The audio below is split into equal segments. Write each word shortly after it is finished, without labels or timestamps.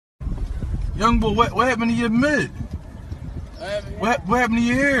Young boy, what happened to your mid? What happened to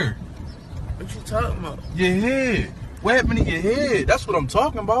your hair? What you talking about? Your head. What happened to your head? That's what I'm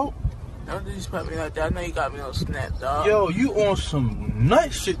talking about. Don't disrespect me like that. I know you got me on snap, dog. Yo, you on some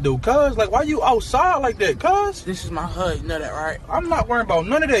nut shit though, cuz. Like, why you outside like that, cuz? This is my hood, you know that, right? I'm not worrying about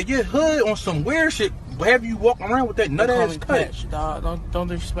none of that. Your hood on some weird shit. Have you walking around with that nut ass cut? Patch, dog. Don't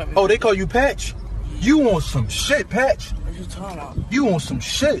disrespect me. Oh, they call you Patch? You on some shit, Patch. What you talking about? You on some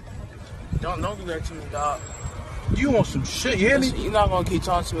shit. Don't do that to me, dog. You on some shit, you hear me? You're not gonna keep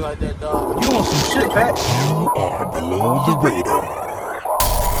talking to me like that, dog. You on some shit, Patch. You are below the radar.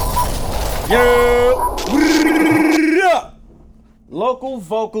 Yo, Local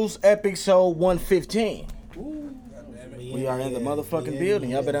Vocals EpicSode 115. We are in the motherfucking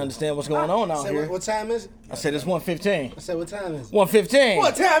building. Y'all better understand what's going on out here. What time is it? I said it's 115. I said, what time is it? 115.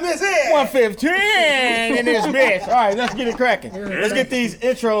 What time is it? 115 in this bitch. All right, let's get it cracking. Let's get these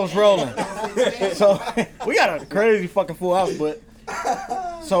intros rolling. So we got a crazy fucking full house, but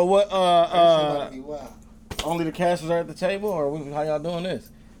so what? Only the casters are at the table, or how y'all doing this?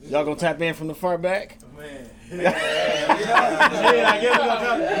 Y'all gonna tap in from the far back? Man. Yeah, I guess we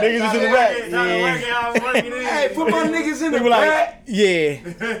gonna niggas is in the back. Hey, put my niggas in the back.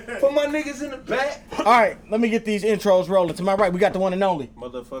 Yeah. Put my niggas in the back. All right, let me get these intros rolling. To my right, we got the one and only.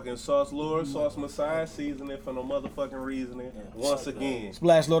 Motherfucking Sauce Lord, Sauce Messiah, seasoning for no motherfucking reasoning. Once again.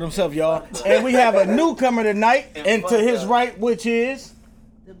 Splash Lord himself, y'all. And we have a newcomer tonight. And to his right, which is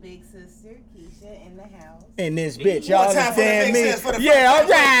the big sister, Keisha, in the house. in this bitch. Y'all One time for the understand big me? sis for the Yeah,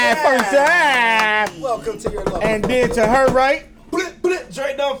 first time. first time. Welcome to your love. And then to her right, Blip, blip,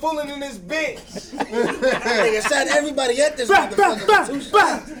 Dre done fooling in this bitch. Nigga, shot everybody at this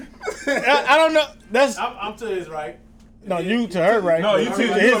motherfucker. I don't know. That's I'm to his right. no, you to her right. No, you to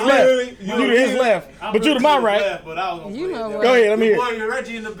his left. You to his left. But you to my right. Left, but I was gonna You play know it. what? Go ahead, let me hear. Boy,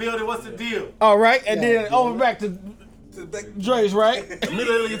 Reggie in the building. What's the deal? All right, and then over back to Dre's right.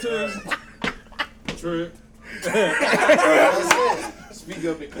 Immediately to his trip. Speak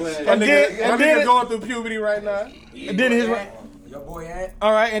up in class. And then going through puberty right now. and then his right. Your boy at?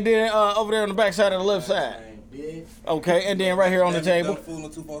 All right, and then over there on the back side of the left side. Okay, and then right here on the table. Fooling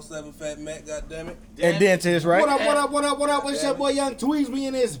 247 Fat Mac, goddammit. And then to his right. What up? It's your boy Young Tweez. We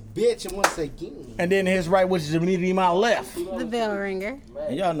in this bitch, and once again. And then his right, which is immediately my left. The bell ringer.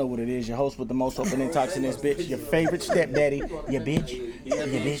 And y'all know what it is. Your host with the most opening talks in this bitch. Your favorite stepdaddy. Your bitch. Your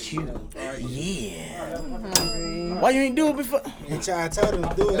bitch, you. Yeah. Why you ain't do it before? I told him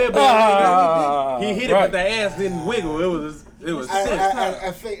to do it. He hit it, but the ass didn't wiggle. It was sick.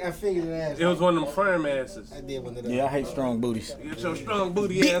 I figured it out. It was one of them firm asses. I did one of them. Yeah, I hate strong booties. Get your strong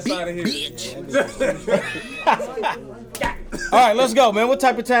booty ass out of here. All right, let's go, man. What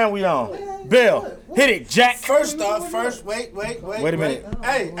type of time we on? Bill, hit it, Jack. First off, wait a minute.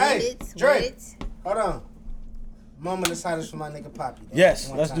 Hey, Dre, hold on. Moment of silence for my nigga Poppy. Though. Yes,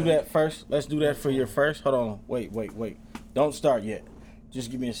 One let's time. do that first. Let's do that for your first. Hold on. Wait. Don't start yet. Just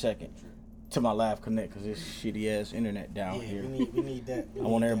give me a second to my live connect because this shitty ass internet down here. We need that. I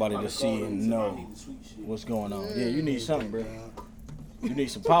want everybody to see and know what's going on. Yeah, you need something, bro. You need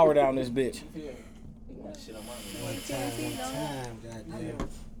some power down this bitch. One time, goddamn.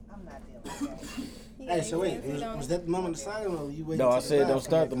 I'm not dealing with that. Hey, so wait, was that the moment of silence or you waiting? No, I till said the don't live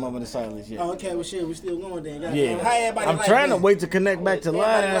start the connect? moment of silence yet. Oh, okay, well shit, we still going then. Goddamn. Yeah, How everybody I'm like trying to been? wait to connect back to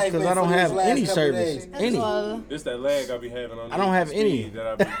Everybody live like because been I don't for these have last any couple service. days? Any. Well, This that lag I be having on. I don't have any. That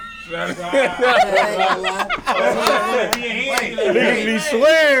I be. Niggas be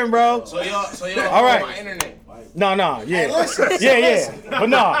swearing, bro. So y'all All right. on my internet. No, yeah. Yeah. But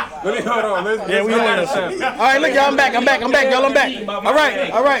no. Let me hold on. Yeah, we on this. All right, look, y'all, I'm back, y'all. I'm back.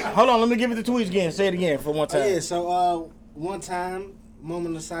 All right. Hold on, let me give it to Tweez again. Say it again for one time. Yeah, so one time,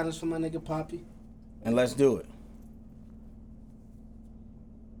 moment of silence for my nigga Poppy. And let's do it.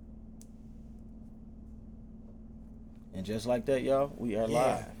 And just like that, y'all, we are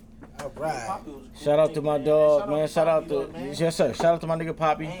live. All right. Shout out to my dog, man. Shout out to yes, sir. Shout out to my nigga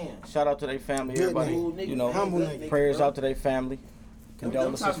Poppy. Shout out to their family, Good everybody. nigga. You know, Humble nigga. prayers out to their family.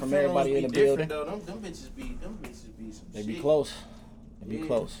 Condolences from everybody in the building. Them bitches be some They shit. be close. They be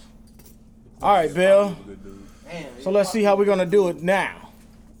close. All right, Bill. So let's see how we're gonna do it now.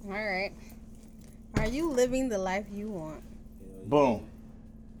 all right. Are you living the life you want? Boom.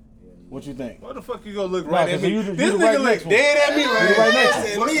 What you think? What the fuck you gonna look right Nah, at me? you the This right nigga next look one. dead at me You right right now.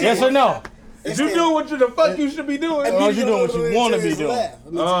 next one. Yes or no? Is you doing what the fuck you should be doing? Or you doing what you want to be doing?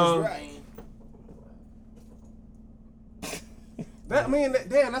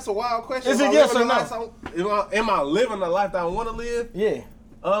 Damn, that's a wild question. Is Am it I yes living or the life am I living the life that I want to live? Yeah.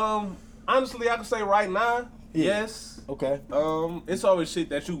 Honestly, I can say right now, yes. Okay. It's always shit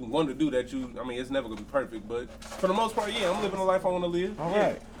that you want to do that you. I mean, it's never gonna be perfect, but for the most part, yeah, I'm living the life I want to live. All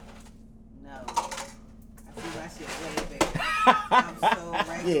right. No. I see my shit way better. I'm so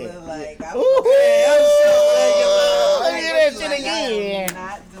regular, like, I'm so regular. Look at that shit again. I'm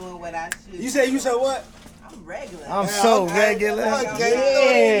not doing what I should. You say what? I'm regular. I'm so regular. Okay.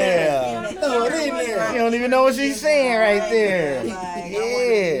 Yeah. Throw it in there. You don't even know what she's saying right there.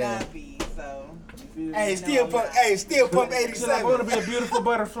 Yeah. Hey, still pump 87. I want to be a beautiful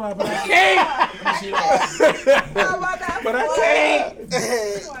butterfly, but I can't. But I can't.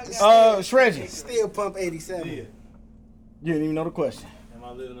 Shredgy. Still pump 87. You didn't even know the question. Am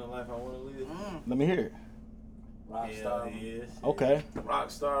I living the life I want to live? Let me hear it. Rockstar. Yes. Okay.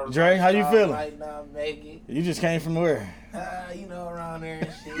 Rockstar. Dre, how you feeling? Might not make it. You just came from where? You know, around there and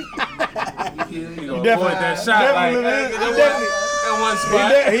shit. You gonna avoid that shot like at one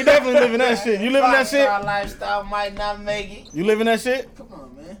spot. He definitely living that shit. You living that shit? Rockstar lifestyle might not make it. You living that shit? Come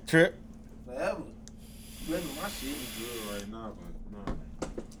on, man. Trip. Forever. Living my shit. Good right now, but no,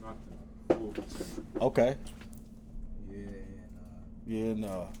 not the full potential. Okay. Yeah, Yeah,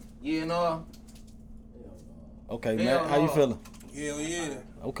 no. You know. Okay, Hell Matt, how you no. feeling? Hell yeah.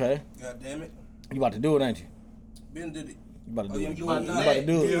 Okay. God damn it. You about to do it, ain't you? Ben did it. You about to do it. you You about to about to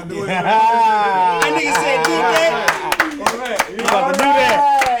do it. Yeah, do it. That nigga said do that. You about to do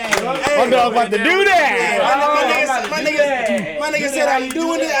that. My dog about to do that. My nigga said I'm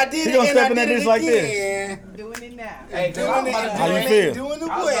doing it. I did He it gonna and I step in that did bitch it like this. again. Doing it now. Hey, Doing it. How you feel? Doing it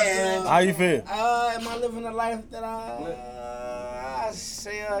well. How you feel? Am I living a life that I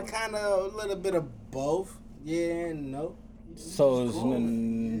say kind of a little bit of both? Yeah and no. So it's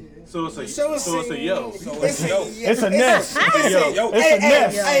So it's a yo. It's a nest. It's a yo. It's a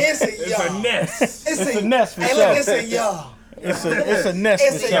nest. Hey, it's a yo. It's a nest. It's a nest for Hey, sure. look, it's a yo. It's a nest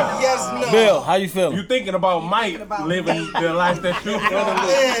It's for a sure. yes, no. Bill, how you feeling? You thinking about Mike living the life that you want to live?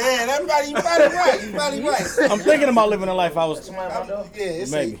 Yeah, everybody, you probably right. You probably right. I'm thinking about living a life I was. Yeah,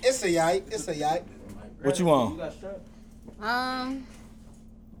 it's Maybe. a yike. It's a yike. What you want? I'm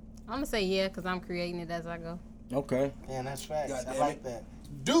gonna say yeah, cause I'm creating it as I go. Okay. Man, that's facts. God I damn like it. that.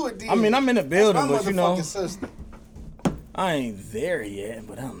 Do it, D. I mean, I'm in the building, my but you know, motherfucking sister. I ain't there yet,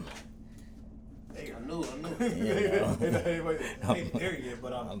 but I'm. Hey, I knew. Yeah, Ain't there yet,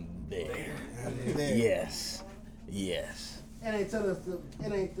 but I'm there. There. Yes. Yes. It ain't to the.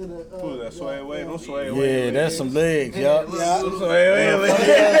 It ain't to the. Who's that? Sway away. Don't sway Yeah, away. that's some legs, yup. Yeah. Sway away.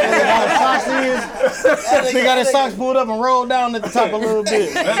 They got his socks pulled up and rolled down at the top a little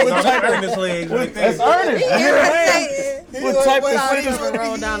bit. That's Ernest legs right there. That's Ernest. What type of Just gonna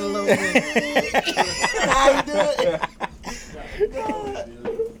roll down a little bit. How you do it?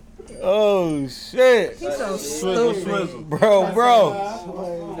 Oh shit, He's so Swizzle, stupid. swizzle. bro.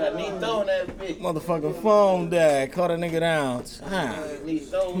 got me throwing that bitch. Motherfucking phone died. Caught a nigga down. Me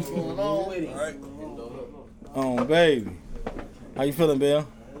so what's going on with it. Oh baby, how you feeling, Bill?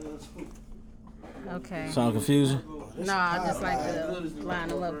 Okay. Sound confusing? No, I just like to line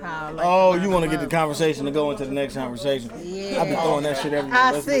them up how I like Oh, line you want to them get the up. conversation to go into the next conversation? Yeah. I be throwing that shit everywhere.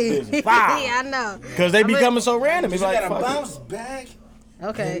 I Let's see. get busy. Wow. Yeah, I know. Cause they be I'm coming so random. It's You like, gotta fuck it. bounce back.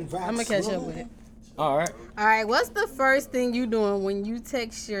 Okay, I'm gonna catch up with it. All right. All right, what's the first thing you doing when you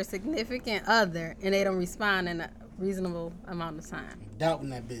text your significant other and they don't respond in a reasonable amount of time? Doubting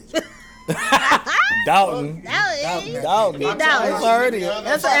that bitch. Doubting. He Doubting. doubting. That's already.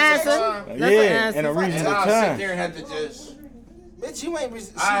 That's an answer. That's an Yeah, answer. in a reasonable I'll sit time. there and have to just. Bitch, you ain't. She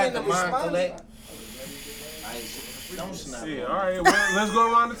I had ain't to mind responding. collect. Don't snap. Yeah, all right. Well, let's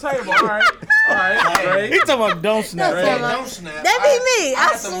go around the table. All right. He talking about don't snap. That's Hey, all right. don't snap. That be me, I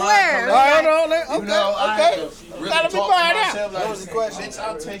had to mind swear. collect. All right, hold on. You know, I Okay. had to really Gotta be talk to quiet myself now. like, What was the question? Bitch,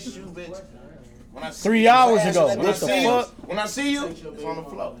 I'll text you, bitch. When I see 3 you, hours ago. When When I What the see you, fuck? when I see you, it's on the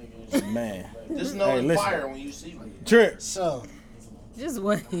floor. Man. Just know Hey, it's listen. fire when you see me. Trick. So, Just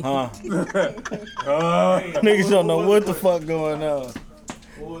wait. Huh? Niggas don't know what the fuck going on.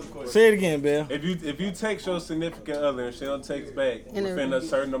 Say it again, Bill. If you text your significant other and she don't text back In a- within a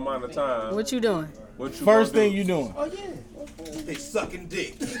certain amount of time, What you doing? what you First gonna thing do? you doing. They sucking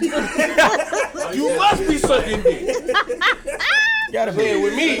dick. You must be sucking dick. Gotta be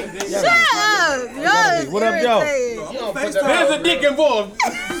with me. Shut up! Y'all is What up, y'all? irritating. You don't put that There's out, a dick bro. involved.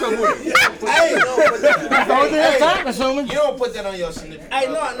 something with it. Hey, That's the only thing that's time consuming. You don't put that on your significant. hey,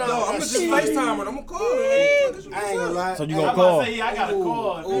 no, No, I'm just FaceTime with. I'm gonna call her. I ain't gonna lie. So you gonna call? I got a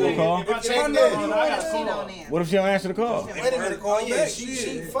call. You gonna call? If I Check check that. that, I got a She call. don't answer. What if she don't answer the call? Wait a minute, Call yeah, back. she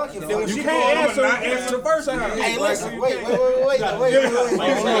Shit. fucking. Then when fucking. she can't call, answer. I'm not answer the first time. Hey, listen, wait. You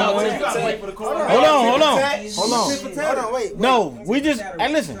gotta wait for the call. Hold on. Hold on, wait. No, we just.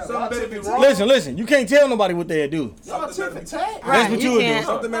 Hey, listen. Something better be wrong. Listen. You can't tell nobody what they do. Y'all tit for tat. That's what you would do. can't.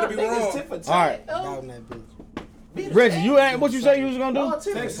 Something better be wrong. Tit for tat. All right, Down that bitch. Reggie, you ain't what you say you was gonna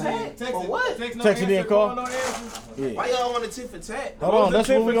do? Tit for tat. For what? Text no Text it in, answer, call. no answer. Why y'all want a tit for tat? Hold on, that's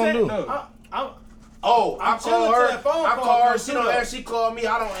what we gonna do. Oh, I chilling call till her. that phone I call call her. comes She don't through. answer. She call me.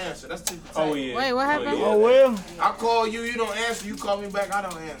 I don't answer. That's tit for tat. Oh yeah. Wait, what happened? yeah. Oh well. I call you. You don't answer. You call me back. I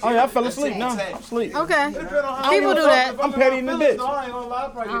don't answer. Oh yeah, I fell That's asleep tit now. for tat. I'm asleep. Okay. Depending on how People you do talk, that. if I'm in petty my in the feelings, bitch. though, I ain't gonna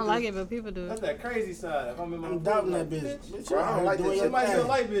lie, I don't like it, but people do That's it. that crazy side. If I'm in my I'm doubting that bitch. Bitch, you Bro, I don't ain't like doing that your It might be a thing.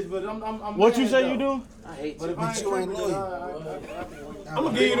 light bitch, but I'm What you mad, say though. you do? I hate But you. if I ain't you ain't tripping, loyal. I'm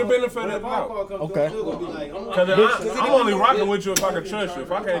gonna give you the benefit of the if my doubt. call comes Okay. through, I'm still gonna be like, Cause I'm only rocking with you if I can trust you.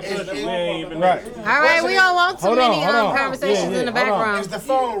 If I can't trust you, we ain't even Right. there. All right, we don't want too Hold on, many hold on. conversations Yeah, in the hold on. background. Is the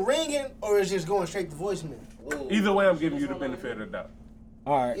phone ringing or is it just going straight to voicemail? Either way, I'm giving you the benefit of the doubt.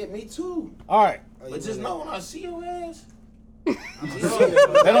 All right. Yeah, me too. All right. But just know when I see your ass.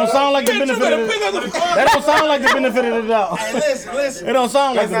 That don't sound like the benefit of the That don't sound like the benefit of the doubt. Hey, listen. It don't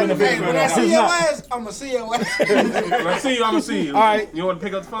sound like the benefit Hey, of the when I doubt. see It's your not. ass, I'ma see your ass. When I see you, I'm gonna see you. All right. You want to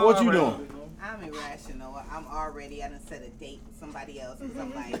pick up the phone? What you All right. doing? I'm irrational. I'm already, I done set a date with somebody else because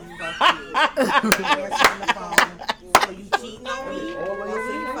I'm like, fuck you. Answering the phone. So you cheating on me? Or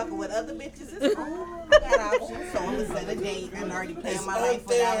so you fucking with other bitches? It's cool. I got options. So I'm going to set a date. I'm already playing my life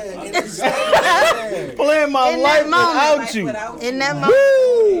without you. Playing my In life that moment. without you. In that moment.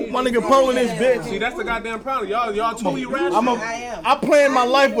 Woo! My nigga pulling this bitch. See, that's the goddamn problem. Y'all too irrational. I am. I'm playing my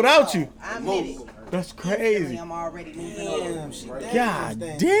life without you. I'm in it. That's crazy. I'm already moving on. Damn, she God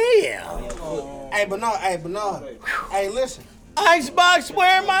damn. damn. Hey, but no. Hey, listen. Icebox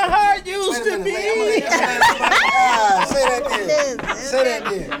where my heart used to be. Say that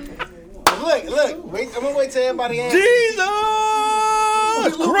then. Look. Wait, I'm gonna wait till everybody answers. Jesus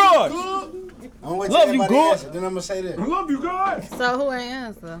Christ. I'm gonna wait till Love you, everybody good. answers. Then I'm gonna say this. I love you, God. So who ain't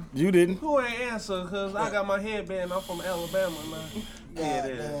answer? You didn't. Who ain't answer? Cause I got my headband. I'm from Alabama, man. Yeah,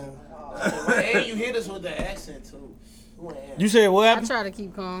 it is. And you hit us with the accent too. You said what I happened? try to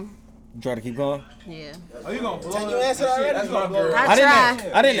keep calm. You try to keep going? Yeah. oh, you gonna blow Can it? you answer already? That's my girl. I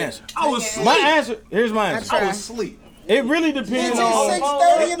try. I didn't answer. I was asleep. My answer. Here's my answer. try. asleep. It really depends It's on.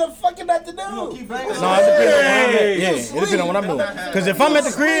 6:30 in the fucking afternoon. No, it depends on what I'm at. Yeah, it depends on what I'm doing. Cause if I'm at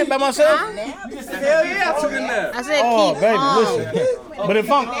the crib by myself, Hell yeah, I took a nap. I said oh keep baby, calm. listen. But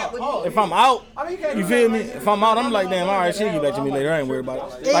if I'm out, you feel me? If I'm out, I'm like, damn, all right, she'll get back to me later. I ain't worried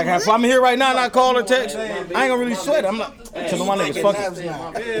about it. Like if I'm here right now and I call or text, I ain't gonna really sweat it. I'm like, chilling my niggas, fuck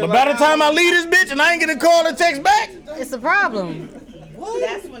it. But by the time I leave this bitch and I ain't getting a call or text back, It's a problem.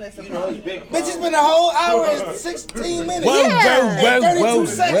 That's when it's a problem. Bitch, it's been a whole hour and 16 minutes. Yeah. 32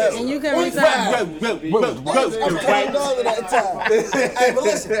 seconds. And you can resign. I'm counting all of that time. Hey, but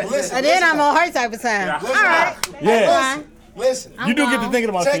listen. And then I'm on her type of time. All right. yeah, Fine. Listen. you do get to thinking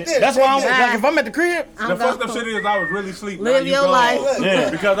about Check shit. this, That's why I'm check this. like, if I'm at the crib, I'm The fucked up gone. shit is I was really asleep. Live Now you your gone. life. yeah,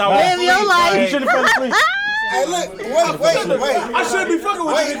 Because I was Live your asleep. life. you should have fell asleep. Hey, look. Wait. I shouldn't be fucking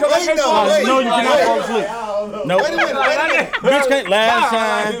with you Wait, because I wait, can't though, fall wait. asleep. No, you cannot Wait. fall asleep. No, Wait a minute. bitch can't. Last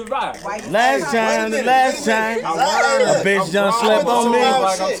time, Bye. last time, a bitch done slept on me.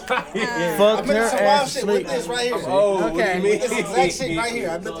 Fucked her Some wild ass shit asleep. with this right here. Oh, Okay. what This exact shit right here.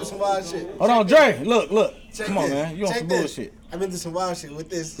 I've been through some wild shit. Hold on, Dre. Look. Check Come on, this. man. You on Check some this. bullshit. I've been through some wild shit with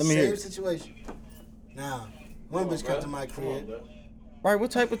this Let me hear same it. situation. Now, one bitch come to my crib. Right,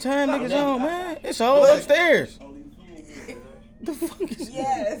 what type of time niggas on, man? It's all upstairs. The fuck is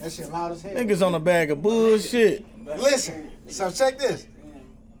Yes. That shit loud as hell. niggas on a bag of bullshit? Listen, so check this.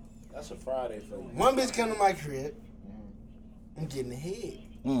 That's a Friday for you. One bitch come to my crib. I'm getting the head.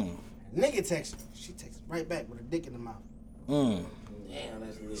 Nigga text her. She texts right back with a dick in the mouth. Damn,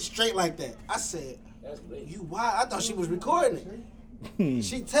 that's lit. Straight like that. I said, That's lit. you why? I thought she was recording it.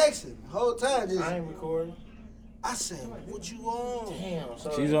 She texted the whole time. Just, I ain't recording. I said, what you on? Damn,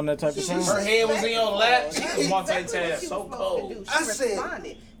 so She's on that type of time. her head was in your lap. She was multitask. So cold. I said,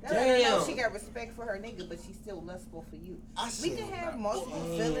 Responded. Damn. She got respect for her nigga, but she's still lustful for you. I We said, can have multiple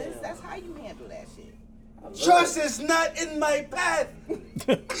feelings. That's how you handle that shit. trust is not in my path.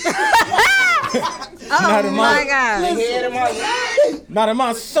 Oh my God. Not in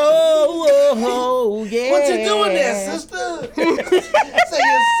my soul. Oh, yeah. What you doing there, sister? So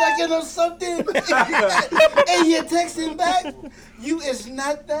you're sucking on something and you're texting back? You is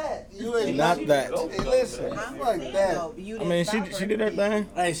not that. You is Not that. Hey, listen, fuck that. I mean, she did her thing.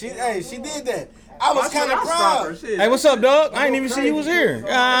 Hey, she did that. I was kind of proud. Hey, what's up, dog? I ain't even see you was here.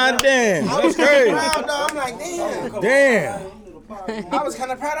 God damn. I was That's crazy. proud, dog. I'm like, damn. Damn. I was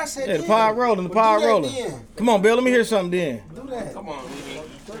kind of proud. I said, Yeah, the pod rolling, the pod rolling. Come on, Bill, let me hear something then. Do that. Come on,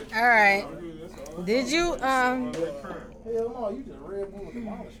 All right. Did you Hell no, you just red one with the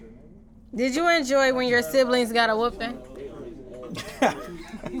polisher. did you enjoy when your siblings got a whooping?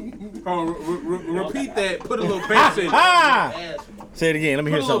 Repeat that. Put a little bass in it. Ah! Say it again, let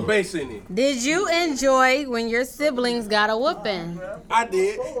me Put hear a little something. bass in it. Did you enjoy when your siblings got a whooping? I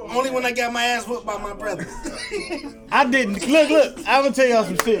did. Only when I got my ass whooped by my brother. I didn't. Look, I'm gonna tell y'all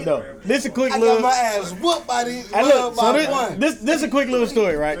some shit though. This a quick I got little. my ass whooped by these. Hey, look, so by one. this a quick little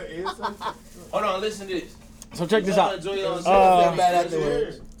story, right? Hold on, listen to this. So check this Y'all out. enjoy y'all Felt bad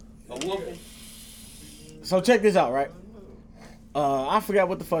afterwards. a whooping. So check this out, right? I forgot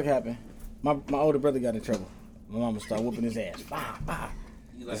what the fuck happened. My older brother got in trouble. My mama started whooping his ass. Bah.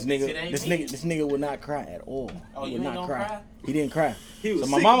 You like, This nigga would not cry at all. Oh, He you would ain't not gonna cry. cry? He didn't cry. He was So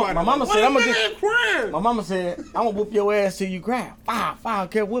my sick mama about it. said, Crying. my mama said, I'm gonna whoop your ass till you cry. I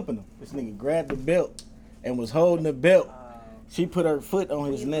kept whooping him. This nigga grabbed the belt and was holding the belt. She put her foot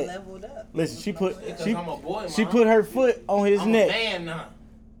on his neck. Leveled up. Listen, she put I'm a boy, she man. put her foot on his I'm neck, a man now,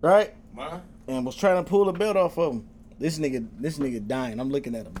 right? man. And was trying to pull the belt off of him. This nigga dying. I'm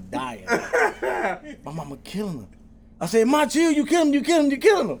looking at him dying. My mama killing him. I said, Ma, chill, you killing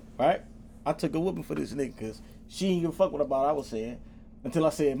him. Right? I took a whooping for this nigga because she ain't give a fuck what about I was saying until I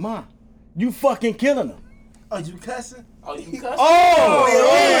said, Ma, you fucking killing him. Oh, you cussing? Oh, you cussing? Oh,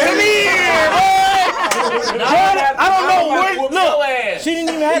 come here, boy. I don't know where. Whoop your Look, ass. she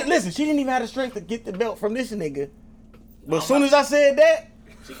didn't even have the strength to get the belt from this nigga. But as soon as I said that,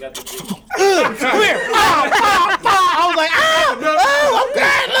 She got the come here. I was like, I'm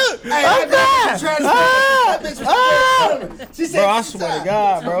crying. Look, I'm crying. She said, Bro, I swear to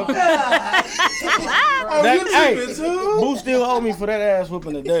God, bro. Boo still owe me for that ass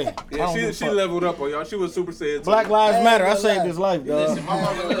whooping today. I Yeah, don't give a she fuck. leveled up on y'all. She was Super Saiyan. Black Lives Matter. I saved his life, dog. Listen, my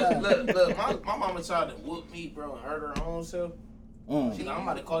mama, look, my mama tried to whoop me, bro, and hurt her own self. She like, I'm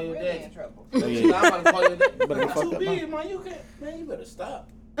about to call your Really daddy. in trouble. She like, I'm about to call your daddy. Better I'm fuck too that big, man. You better stop.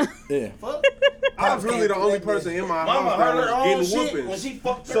 Yeah. Fuck. I was really the only person in my Mama house hurt her that own was getting shit when whoopings. she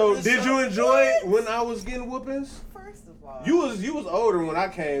fucked her. So wrist did up. you enjoy it when I was getting whoopings? First of all, You was older when I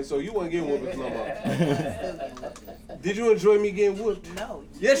came, so you wasn't getting whoopings no more. Did you enjoy me getting whooped? no.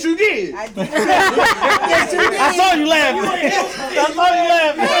 Yes, you did. I did. I saw you laughing.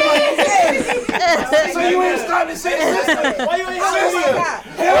 So you ain't starting to say this? Why you ain't Oh saying my this?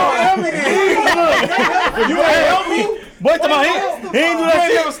 God. You ain't help me. Boy, come on, he ain't do that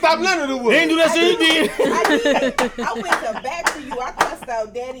shit. Never stop none of the He whoopings. ain't do that shit. He did. I went to bat for you. I cussed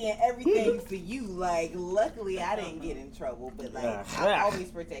out daddy and everything for you. Like, luckily I didn't get in trouble, but like I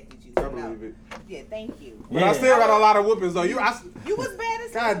always protected you. I So, believe it. yeah, thank you. But I still got a lot of whoopings though. You was bad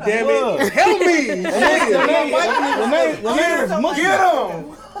as hell. God damn it. Help me. Your name was Mookie. Get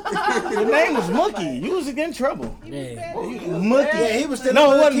him. Your name was Mookie. You was getting trouble. Mookie. Yeah, he was still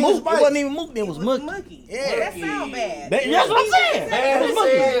No, it in wasn't King's Mookie. Bite. It wasn't even Mookie. It was Mookie. Monkey. Yeah, that sound bad. That's what I'm saying. That was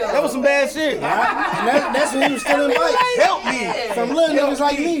Mookie. That was some bad shit. And that's when he was still in Mike. Help me. From little niggas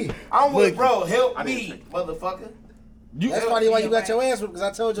like me. I'm with bro. Help me, motherfucker. That's probably why you got your ass whooped, because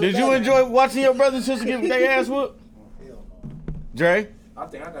I told you. Did you enjoy watching your brother and sister get their ass whooped? Dre? I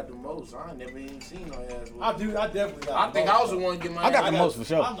think I got the most. I ain't never even seen no ass whoop. I definitely got I think I was the one to get my I got ass the most for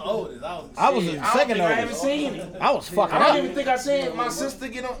sure. I'm the oldest. I was the I don't second think I haven't oldest. seen it. I was fucking I don't up. even think I seen my sister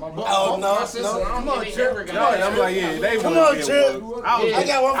get on. Oh, no, my sister. no. I don't Come on, think they ever No, got I'm like, yeah, they Come was on, getting Chip. whooped. I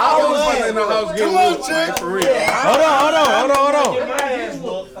got one for I your was ass. in the house getting Come on, whooped. Chip. Like, for real. Hold on. my ass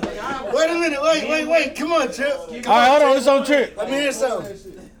whooped. Wait a minute. Wait. Come on, Chip. All right, hold on. It's on Trip. Let me hear something.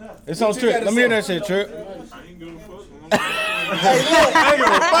 It's on Trip. Let me hear that shit, Trip. I ain't gonna fuck. Hey, look. I ain't give a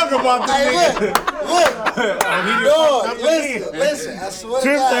fuck about this Hey, nigga. look. Dog, listen. I swear to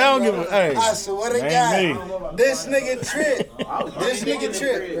Trip God. say I don't give a. Hey. I swear to Ain't God. This nigga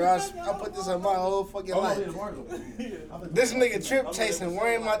Trip. Bro, I put this on my whole fucking life. This nigga Trip chasing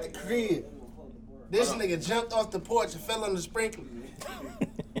worm out the crib. This nigga jumped off the porch and fell on the sprinkler.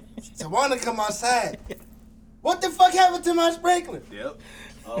 Tawana come outside. What the fuck happened to my sprinkler? Yep.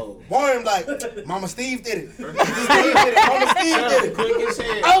 Oh. Worm like, Mama Steve did it. Mama Steve did it. Quick as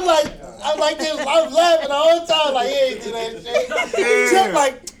hell. I'm like, I'm like this. I was laughing the whole time. Like, yeah, he did that shit. Trip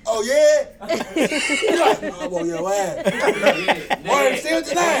like, oh yeah. He like, I'm on your ass. Word, still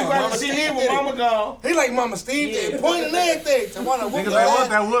tonight. Mama Steve with Mama gone. He like Mama Steve did, pointing everything to want to whoop Niggas your ain't want ass.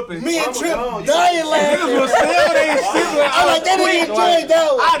 that whooping. Me and Mama Trip gone. dying laughing. Niggas was still they shit. I'm like, that nigga enjoyed that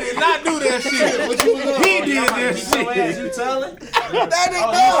one. I did not do that shit. He did that shit. You telling? That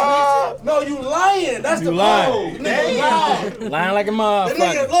nigga, no, you lying. That's You the lying. problem. Nigga lying. Lying like a The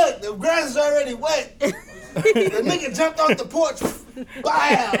nigga, motherfucker. look, the grass is already wet. The nigga jumped off the porch. Bow.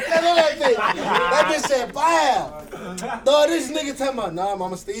 That thing. That bitch said, bow. Dog, this nigga talking about, nah,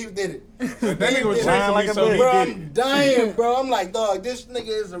 Mama Steve did it. That nigga was Lying like chasing me, a so he Bro, did it. I'm dying, bro. I'm like, dog, this nigga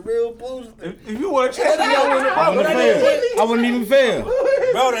is a real booster. If you weren't chasing me, I wouldn't I wouldn't even fail.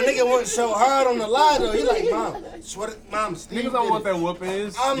 Bro, the nigga wasn't so hard on the lie, though. He like, Mom, swear to Mom, Steve Niggas did don't want it. that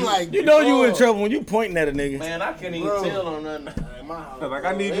whooping. I'm like, You know you in dog. trouble when you pointing at a nigga. Man, I can't even tell on nothing in my house. Like,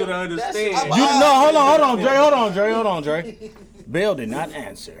 I need you to understand. Hold on, Dre. Belle did not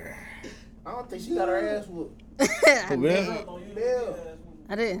answer. I don't think she got her ass whooped. I Who, did. Belle?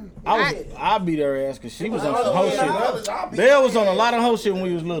 I didn't. I beat her ass because she was on some hoe shit. Belle was on a lot of hoe shit when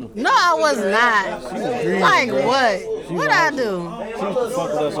we was little. No, I was not. Like what? What I do? She used to fuck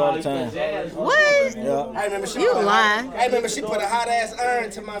with us all the time. What? Yeah. I remember she You put lying. I remember she put a hot ass iron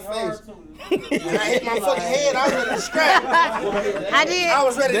to my face. And I hit my fucking head. I was ready to scrap. I did. I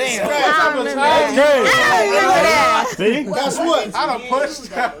was ready to I scrap. don't remember That's that. crazy. I don't remember that. See? Guess what? I done punched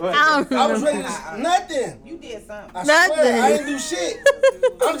her. I don't I was remember. ready to nothing. You did something. I swear, Nothing. I didn't do shit.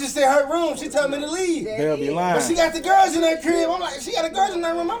 I'm just in her room. She told me to leave. Belle be But she lying. got the girls in that crib. I'm like, she got the girls in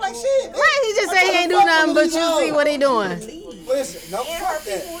that room. I'm like, shit. Right, he just say he ain't do nothing, but you see what he doing. Listen, no, fuck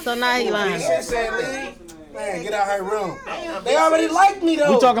that. So now he lying. She said, leave. Man, get out her room. They already like me,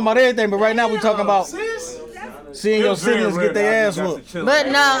 though. We talking about everything, but right now we talking about seeing your siblings get their ass whooped. But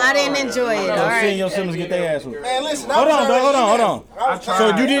no, I didn't enjoy it. All Seeing right. your siblings get their ass whooped. Man, listen. Hold on, dog. Hold on. I was So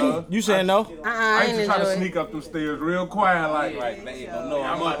trying. you didn't? You said no? I I ain't used to try to enjoy it. sneak up them stairs real quiet, like they don't know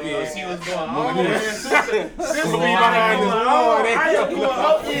I'm up here. See what's going on. Sister be behind this wall. They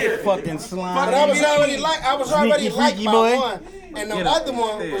up here. Fucking But slime. I was already Sneaky liked freaky by boy. one. And the other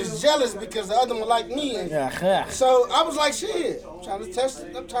one was jealous because the other one liked me. And Yeah. so I was like, shit, I'm trying to test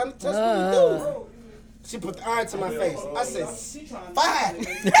what you do. She put the iron to my face. I said, 5.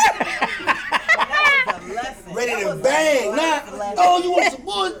 Ready to bang. Nah. Oh, you want some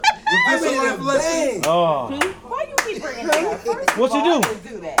wood? I'm ready to bang. Oh. Why you keep bringing that up? First What you do?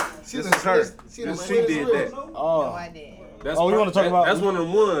 do that. This is her. She did that. Oh. I did. That's Oh, you wanna talk about- That's one of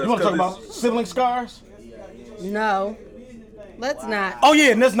the ones. You want to talk about sibling scars? No. Let's not. Oh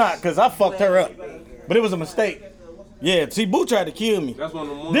yeah, and that's not because I fucked her up, but it was a mistake. Yeah, see, Boo tried to kill me. That's one of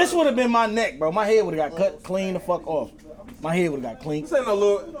the ones. This would have been my neck, bro. My head would have got cut clean the fuck off. My head would have got clean. This ain't no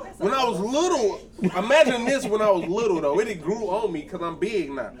little. When I was little, imagine this when I was little though. It grew on me because I'm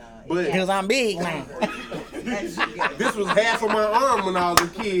big now. But Because I'm big now. this was half of my arm when I was a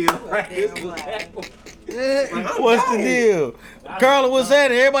kid. Right? What's the deal? Carla, what's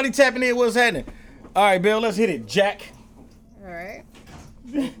happening? Everybody tapping in, what's happening? All right, Bill, let's hit it. Jack. All right.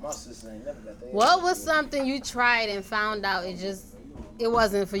 My sister ain't never got that. What was something you tried and found out it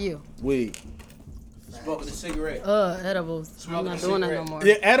wasn't for you? Weed. Smoking a cigarette. Edibles. I'm Smoking not a doing that no cigarette. more.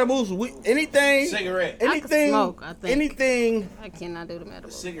 Yeah, edibles, anything. Cigarette. I Anything. can smoke, I think. Anything I cannot do them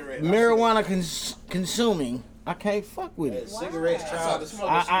edibles. Cigarette. marijuana consuming, I can't fuck with it. Cigarettes. Try to smoke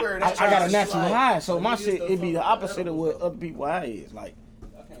a I cigarette. got a natural high, so my shit it be the opposite of what other people high is. Like,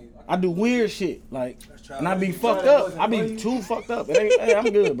 I do weird shit, like, and I be fucked up. I be too fucked up. Hey, I'm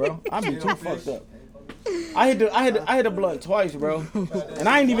good, bro. I be too fucked up. I hit the blunt twice, bro, and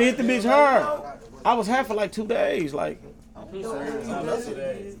I ain't even hit the bitch hard. I was half for like 2 days, like.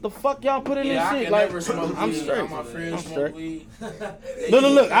 The fuck y'all put in this I shit? can Like, never smoke I'm weed. straight. All my friends I'm smoke straight. weed.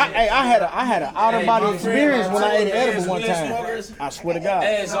 Look. I had an out of body my experience friend, when I ate an my edible one friends, time. smokers. I swear to God.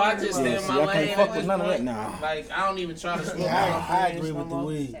 Hey, so I just stay Yeah, in see, my I lane. can't fuck at with this none of that point. now. Like, I don't even try to smoke. I with agree with the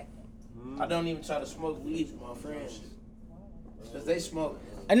weed. I don't even try to smoke weed with my friends. Because they smoke.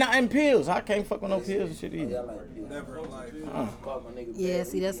 And not in pills. I can't fuck with no pills and shit either. Yeah,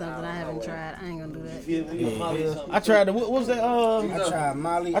 see, that's something I haven't tried. I ain't gonna do that. I tried the, what was that? I tried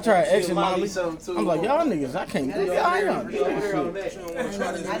Molly. I tried X and Molly. Something too. I'm like, y'all niggas, I can't do that. I ain't do that shit. I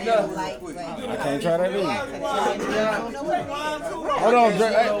didn't like I can't try that either. Hold on,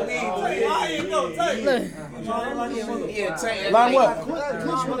 Dre. Yeah, take Line what?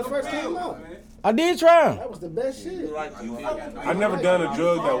 Clutch when it first came out. I did try them. That was the best shit. I never done a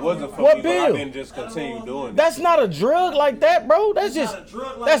drug that wasn't for What me, but I bill? didn't just continue doing it. That's not a drug like that, bro. That's just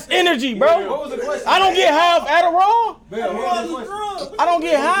that's energy, bro. I don't get high off Adderall. I don't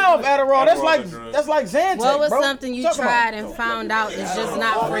get high off Adderall. That's like Xanax, What was bro. something you Talk about- tried and found out is just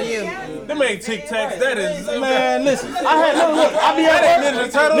not for you? Them ain't Tic Tacs. That is Man, listen. I had look. I be at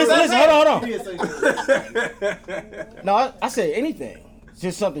Ninja Turtles. Listen. Hold on. No, I said anything. It's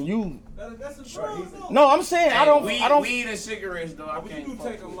just something you. No, I'm saying I don't. Weed and cigarettes, though. I can't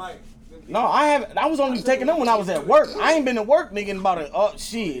take them like. No, I haven't. I was only taking them when I was at work. I ain't been to work, nigga, in about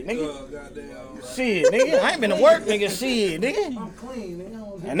shit, nigga. Shit, nigga. I ain't been to work, nigga. Shit, nigga. I'm clean,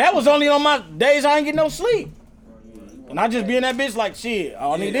 nigga. And that was only on my days I ain't getting no sleep. And I just be in that bitch like, shit,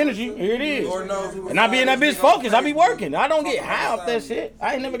 I need energy. Here it is. And I be in that bitch focused. I be working. I don't get high off that shit.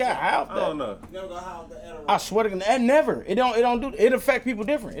 I ain't never got high off that. I don't know. I swear to God, that never. It don't do. It affect people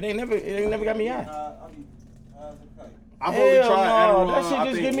different. It ain't never got me high. I've only tried Adderall. That shit I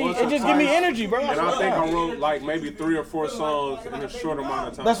just think give me. once It or just give me twice. energy, bro. And I think I wrote like maybe 3 or 4 songs in a short amount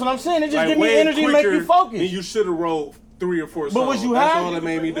of time. That's what I'm saying. It just Like, give me way energy, and make me quicker focus. than you should have wrote 3 or 4 songs. But was you That's high? all it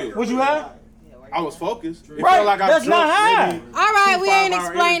made me do. Was you high? I was focused. It Right, felt like I that's drunk not high. maybe All right, we 2 ain't 5-hour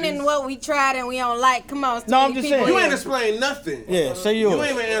explaining energies. what we tried and we don't like. Come on, No, I'm just saying. You ain't explained nothing. Yeah, say You yours.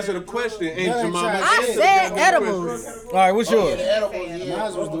 ain't even answered the question, ain't That your ain't mama? tried I shit. said edibles. All right, what's yours?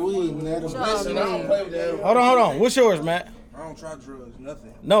 Mine was the weed and that. Listen, I don't play with that. Hold on. What's yours, Matt? I don't try drugs,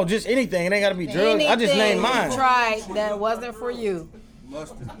 nothing. No, just anything. It ain't gotta be drugs. I just named mine. You tried that wasn't for you.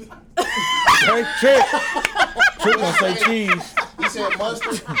 Mustard. Okay, Trip. Trip gonna say cheese. He said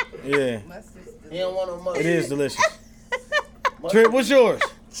mustard. Yeah, He don't want no mustard. it is delicious. Trip, what's yours?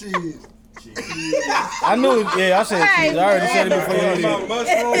 Cheese. I knew. Yeah, I said cheese. I already said it before you About did.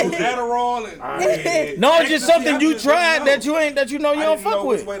 mushrooms, Adderall, and No, it's just something you tried that you know you I don't didn't know fuck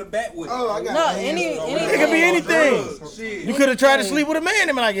which with. way to bat with. Oh, I got No, hands. It could be anything. Shit. You could have tried to sleep with a man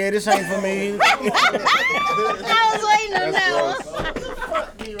and be like, yeah, this ain't for me. I was waiting on that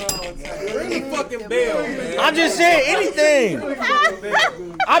Ring the fucking bell, man. I just said anything.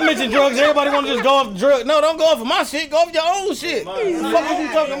 I mentioned drugs. Everybody want to just go off drugs. No, don't go off of my shit. Go off your own shit. What the fuck was you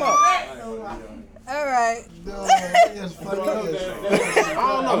talking about? All right.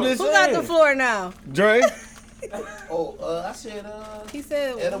 I'm just Who got the saying. floor now? Dre? Oh, I said He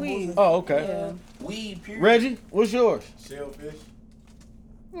said edibles. weed. Oh, okay. Yeah. Weed, period. Reggie, what's yours? Shellfish.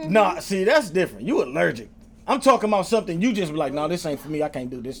 Nah, see, that's different. You allergic. I'm talking about something you just be like, no, this ain't for me. I can't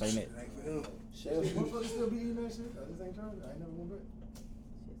do this. Ain't it? Motherfuckers still be eating that shit? I just ain't trying. I ain't never gonna bet.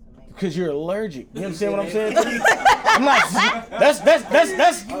 Because you're allergic. You understand what I'm saying? I'm not. That's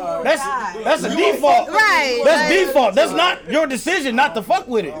a default. Right. That's default. That's not your decision not to fuck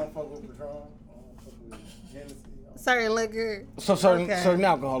with it. I don't fuck with Patron. I don't fuck with Hennessy. Certain liquor. So certain Okay. certain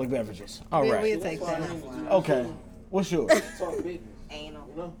alcoholic beverages. All We'll right. take that. Okay. What's yours?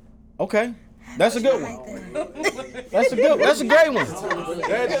 Anal. Okay. That's a good one. That's a good. That's a great one.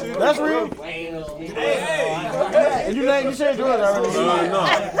 That's real. And you said drugs already. No.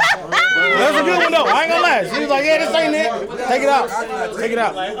 That's a good one though. I ain't gonna lie. She was like, yeah, this ain't it. Take it out. Take it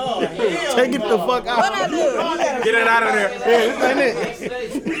out. Take it the fuck out. What I do? Get it out of there. Yeah, this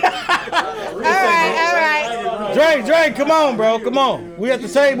ain't it. All right. Dre, come on, bro. Come on. We at the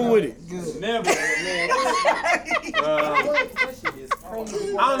table with it.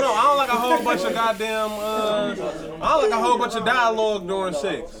 I don't know. I don't like a whole bunch of goddamn. I don't like a whole bunch of dialogue during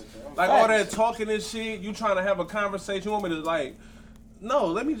sex. Like all that talking and shit. You trying to have a conversation? You want me to like? No,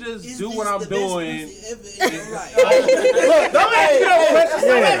 let me just do what I'm doing. Look, don't ask me no questions.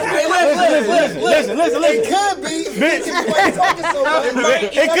 Listen. It could be. Bitch.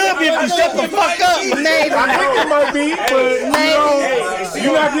 It could be if you shut the fuck up. Maybe. I think it might be, but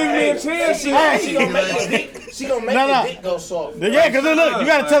you not giving me a chance. She gonna make the dick. She gonna make No. the dick go soft. Yeah, because look, you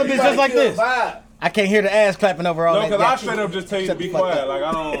gotta tell a bitch just like this. Vibe. I can't hear the ass clapping over all No, that. because I yacht. straight up just tell you to be quiet. Like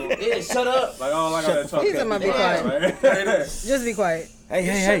I don't. Yeah, shut up. Like I don't like all that talking. He's gonna be quiet. Just be quiet.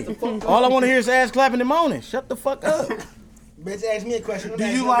 Hey. All I want to hear is ass clapping and moaning. Shut the fuck up. Bitch, ask me a question. Do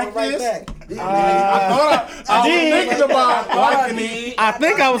you like this? Back. I was thinking about liking it. I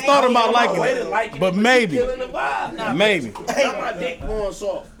think I was thought about liking it, but maybe. Killing the vibe. Maybe. Now my dick going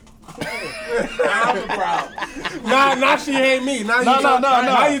soft. I'm the problem. Now she hate me. Now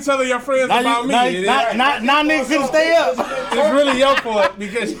you telling your friends about me. Now niggas couldn't stay up. It's really your fault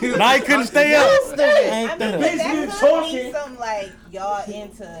because you. Now he couldn't stay up. I mean, that's something like y'all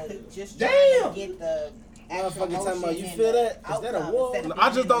into just trying to get the Motherfucker talking about, you feel that? Is that a wall? I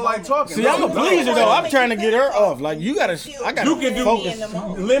just don't like talking. See, I'm a pleaser though. I'm trying to get her off. Like I gotta You can do focus.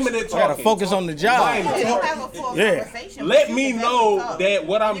 limited talking. I gotta focus on the job. Yeah. Let me know that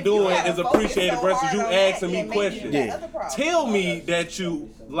what I'm doing is appreciated versus you asking me questions. Yeah. Tell me that you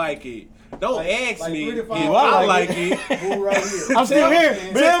like it. Don't ask me if I I like like it. I'm still here.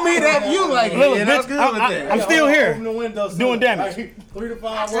 Tell me that you like it. Look, And bitch, I'm good with that. I'm still here. Open the window. Doing damage. 3 to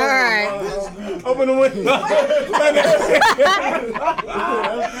 5 All right. Open the window.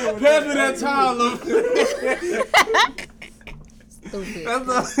 Pass me that towel.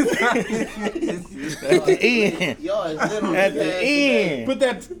 At the end. Y'all is literally At the end. Put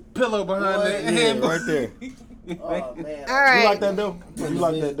that pillow behind that head. Right there. Oh, man. All right. You like that though? You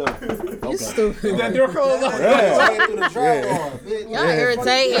like that though? You stupid. Is that door closed? Y'all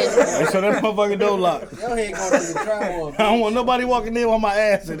irritating. So that motherfucking door locked. Your head going through the drywall. I don't want nobody walking in with my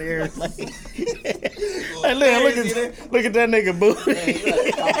ass in the air. Like, hey, look at that nigga boo.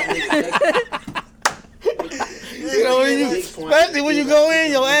 You know, especially when you go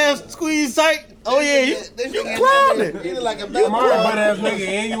in, your ass squeeze tight. Oh yeah, you climbed it. You look like a I'm alright, butt ass nigga,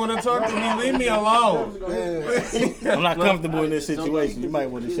 and you want to talk to me? Leave me alone. I'm not comfortable in this situation. You might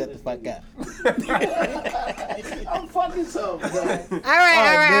want to shut the fuck up. I'm fucking something, bro. All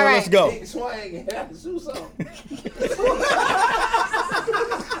right. Let's go. Big swing and have to do something.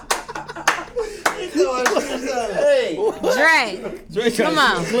 Hey, Dre, Dre trying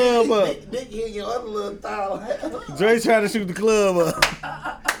come to shoot the club up. Nick, hit your other little towel. Dre trying to shoot the club up.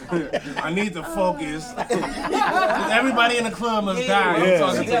 I need to focus. Everybody in the club must die. Yeah, I'm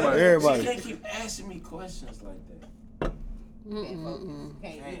talking too much. everybody. You can't keep asking me questions like that. You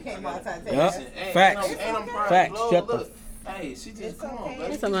can't multitask. Yep. Facts. Facts. Shut the. Hey, she just come on,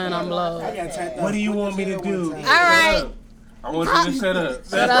 baby. It's a man I'm low. What do you want me to do? All right. I want you to shut up.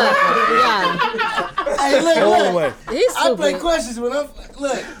 Shut up. Yeah. Hey, look. He's I play stupid. questions when I'm.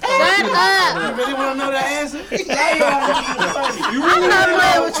 Look. Shut up. You really want to know the answer? I'm not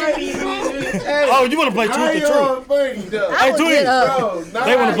playing with you. Oh, you want to play truth or truth? I Hey, would Tweety. get up.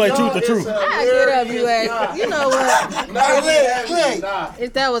 They want to play truth or truth. I get up, you ass. You know what? Look.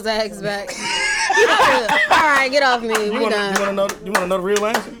 If that was ass back. All right, get off me. We done. You want to know the real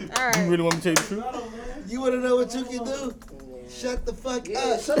answer? All right. You really want me to tell you the truth? You want to know what you can do? Shut the fuck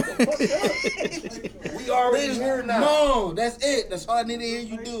up. Shut the fuck up. We already here now. No, that's it. That's all I need to hear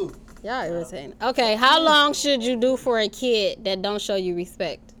you do. Y'all irritating. Okay, how long should you do for a kid that don't show you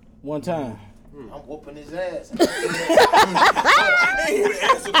respect? One time. I'm whooping his ass. He didn't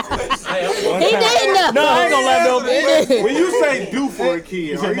know. No, I ain't gonna lie though. When you say do for a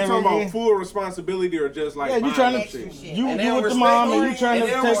kid, are you never talking about again? full responsibility or just like Yeah, you buying trying them to shit? you with the mom and you trying to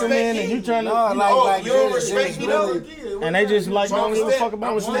take them in and you trying to You don't respect me though? and they just like don't give a fuck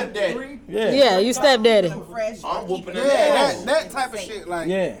about what you. Stepdaddy. Yeah. You stepdaddy. I'm whooping his Yeah, ass. that type of shit. Like,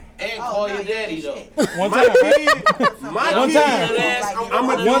 Yeah. And call your daddy though. One time. One time. I'm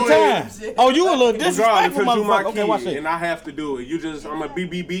a One time. Oh, you a little disrespectful, because you my motherfucker. Okay, watch kid, it. and I have to do it. I'm gonna be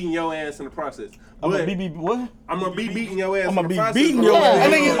beating your ass in the process. I'm But gonna be what? I'm gonna be beating your ass. I'm in gonna the be process. beating your ass.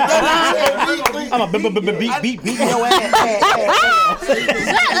 I'm I'm gonna beating your ass.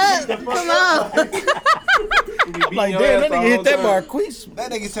 Shut up. Come on. I'm like, damn, that nigga hit that bar quick.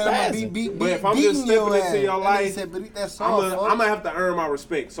 That nigga said I'm gonna be But if I'm just stepping into your life, said, but that's I'm all. gonna have to earn my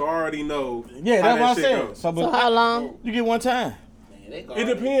respect. So I already know. Yeah, how that's that what I shit said. goes. So how long? You get one time. It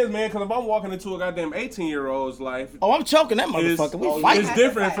depends, man. Because if I'm walking into a goddamn 18-year-old's life, Oh, I'm choking that motherfucker. We fighting. it's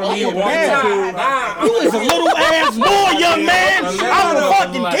different from me Oh, walking yeah. into. You is a little ass boy, young man. I will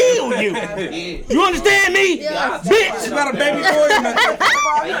fucking kill you. You understand me? Bitch. Not a baby boy.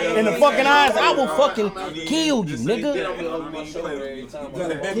 In the fucking eyes, I will fucking kill you, nigga.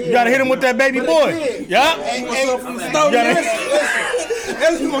 You gotta hit him with that baby boy. Yup.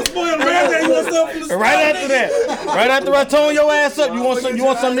 Right after that. Right after I tone your ass up, you want something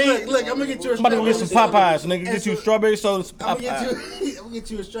to eat? Look, I'm gonna get you a I'm about to go get some Popeyes, nigga. Get you strawberry soda, some I'm gonna Popeyes.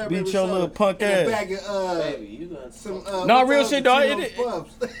 get you a strawberry Beat your soda little punk and a ass. bag of some No, real shit, dog.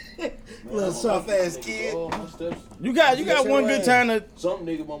 Little soft ass kid. You got one good time to. Some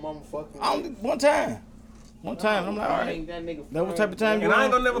nigga my mama fucking. One time. One time, I'm like, all right. That what type of time you And I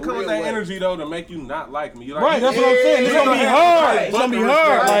ain't want? gonna never come with that energy though to make you not like me. You like, Right, that's what I'm saying. It's gonna be hard. It's gonna be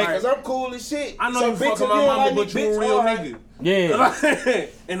hard. Like, Cause I'm cool as shit. I know So you bitch, fucking if my you mama, like me, but you a bitch, real all right. nigga. yeah.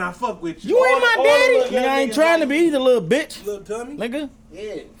 And I fuck with you. You ain't my daddy. Nigga, I ain't trying to be either, little bitch. Little dummy. Nigga.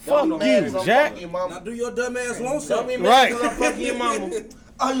 Yeah. Fuck Don't be mad you, 'cause I'm Jack. fucking your mama. Now do your dumb ass lonesome. Don't be Right. mad 'cause I'm fucking your mama.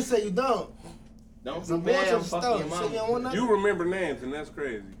 Oh, you say you don't? Don't be Some mad, I'm bullshit fucking stuff. your So you mama. don't want nothing? You remember names, and that's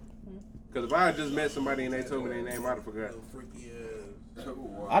crazy. Because if I had just met somebody and they told me their name, I'd have forgot. Freaky ass.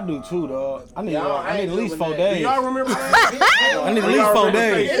 I do too, dog. I need at least 4 days. Do y'all remember that? I need at least 4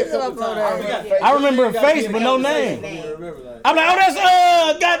 days. I remember her face, but no name. I'm like, oh, that's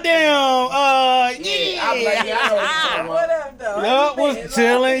goddamn, yeah. I'm like, yeah, What up, though? Yup, was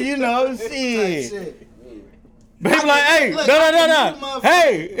chilling, you know, shit. People like, hey, no.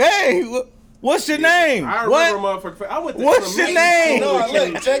 Hey, what's your name? I remember motherfucker. I went to What's your name? No,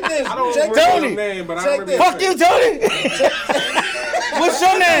 look, check this. I don't Check remember Tony. his name, but I Check remember. this. Fuck you, Tony. What's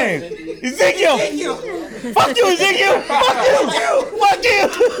your name? Ezekiel. Fuck you, Ezekiel. Fuck you.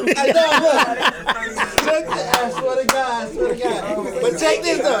 Hey, dog, look. Check this. I swear to God. But check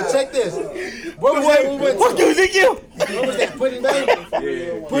this, though. Check this. What was that we went to? Fuck you, Ezekiel. What was that? Pudding Bay?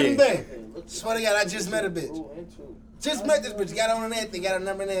 Yeah. Pudding Bay. Swear to God, I just met a bitch. Just met this bitch. Got on and everything. Got a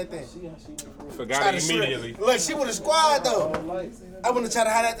number and everything. Forgot it immediately. Look, she with a squad, though. I want to try to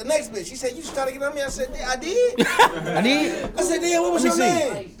hide out the next bitch. She said, you should try to get on me. I said, I did. I said, yeah, what was your see.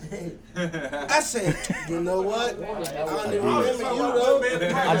 name? I said, you know what? I don't even remember you, though.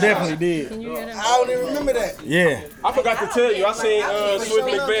 I definitely did. I don't even remember that. Yeah. I forgot to tell you, I seen Swift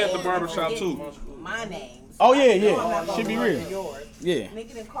McVay at the barbershop too. My name. Oh, yeah. Should be real. Yeah.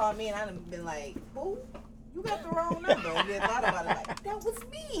 Nigga done called me and I done been like, who? You got the wrong number. And then thought about it like, that was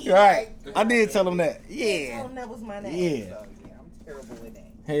me. Right. I did tell him that. I Yeah. told him that was my name. Yeah. So, yeah, I'm terrible with that.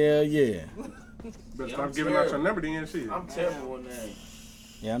 Hell yeah. Better stop giving out your number then shit. I'm terrible with names.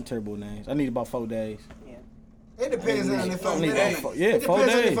 Yeah, I'm terrible with names. I need about 4 days. It depends on if I'm I lit need or about not. 4 Yeah, It 4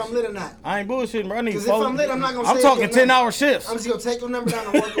 depends on days. if I'm lit or not. I ain't bullshitting, bro. I need Because 4 if I'm lit, I'm not going to I'm say talking your number. 10-hour shifts. I'm just going to take your number down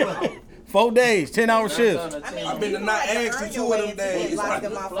and walk away. 4 days, 10-hour shifts. I've been to not ask for 2 of them days.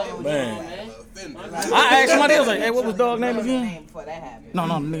 Man. I asked somebody else, like, hey, what was dog name again? No,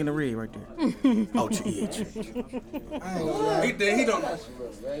 the nigga in the red right there. Oh, He don't know.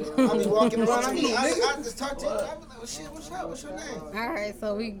 I be walking around. I just talk to you. I be like, well, shit, what's up? What's your name? All right,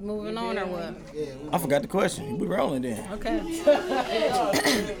 so we moving on or what? I forgot the question. We rolling then. Okay. All All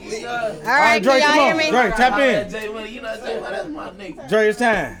right, right, Dre, can come y'all on. hear me? Dre, tap in. You know, that's my nigga. Dre, it's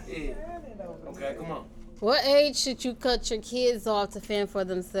time. Yeah. Okay, come on. What age should you cut your kids off to fend for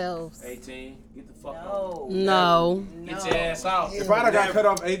themselves? 18. Get the fuck out. No. Get your ass out. If I'd have got cut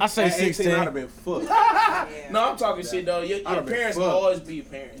off I say at 18, 16. I'd have been fucked. No, I'm talking shit though. Your parents will always be your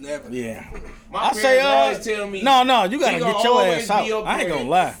parents. Never. Yeah. My I parents say, always tell me. no, you gotta he get gonna your always ass be out. your I ain't gonna parent.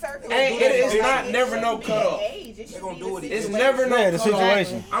 lie. It's not never no cutoff. They gonna do it. It's never no Yeah, the cutoff.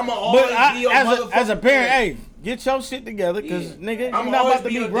 situation. I'ma always But be your as a motherfucking parent, hey, get your shit together, cause nigga, you I'ma not always about to be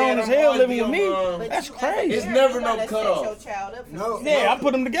be your grown dad. as I'ma hell always living be with your me. mom. That's crazy. It's never no cutoff. No. Yeah, I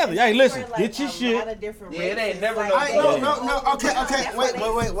put them together. Hey, listen, get your shit. Yeah, it ain't never no I cutoff. no. Okay.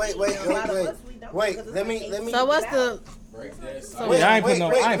 Wait. Let me. So what's the? Wait, I ain't putting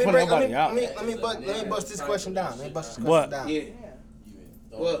nobody out. Let me bust this question down. What? Yeah.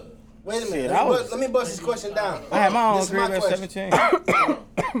 What? Wait a Shit, minute. I was- Let me bust this question down. I had my own This is my crib at question. 17.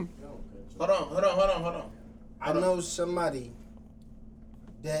 Hold on. I know somebody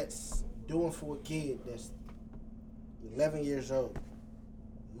that's doing for a kid that's 11 years old.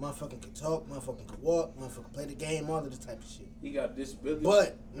 Motherfucking can talk, motherfucking can walk, motherfucking play the game, all of this type of shit. He got disability.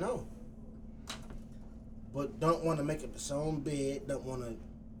 But don't want to make up his own bed, don't want to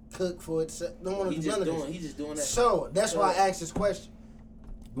cook for itself, don't want to do none of this. He's just doing that. So that's why I asked this question.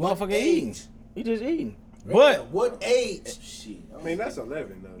 Motherfucker eating. He just eating. What age? Shit. I mean, that's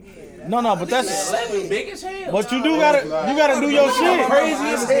 11 though. No, but that's 11 big as hell. But you gotta do your shit. Crazy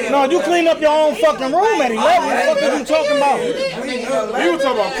as hell. No, you clean up your own fucking room at 11. What the fuck are you talking about? We were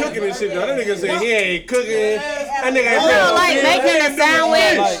talking about cooking and shit though. That nigga said he ain't cooking. That nigga ain't Oh, like making a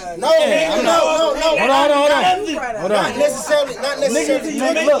sandwich. No. Hold on. Not necessarily.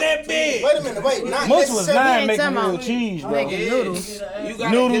 Look, Wait a minute. Wait. Not Muslim was necessarily. 9 making grilled cheese, bro. Making noodles.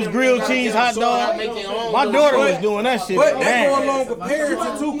 Noodles, grilled cheese, hot dog. My daughter was doing that shit. But that Man. go along with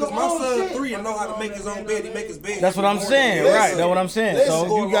parenting too, because my son 3 and know how to make his own bed. He make his bed. That's what I'm saying, right? That's what I'm saying. So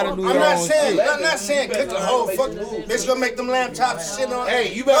you gotta do I'm your not own saying. shit. I'm not saying cook the whole fuck. Bitch, gonna make them lamb chops and shit on.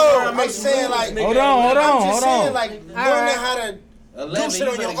 Hey, you better learn to I'm make saying some like. Hold on. I'm just saying like learning how to 11, do shit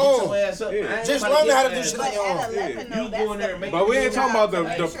on you your better get own. your ass up. I ain't Just trying learn how to get do your shit ass on your own. You go in there and make But we ain't talking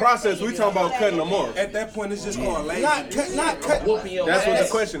about the process. We talking about cutting them off. At that point, it's just called lazy. Not cut. whooping your That's what ass.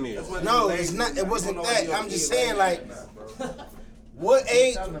 the question is. No, it's not. It wasn't that. I'm just saying like, what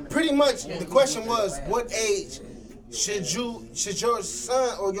age? Pretty much the question was, what age should your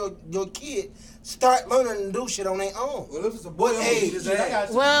son or your kid start learning to do shit on their own. Well, if it's a boy, What age?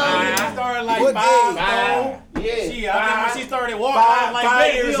 I started like What 5. age? Yeah. Shit, I think when she started walking, I was like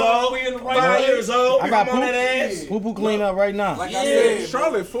 5 years old. 5 years old. I got Come on that ass. poo clean up right now. Like I said,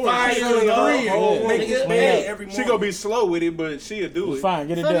 Charlotte 4. 5 years old. Make his bed every She morning. gonna be slow with it, but she'll do It's it. fine,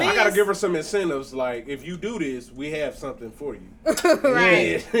 get it For done. me, I gotta give her some incentives. Like, if you do this, we have something for you.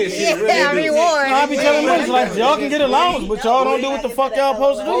 Right. She Yeah, really do. reward. I be telling bitches like y'all can get allowance, but y'all don't do what the fuck y'all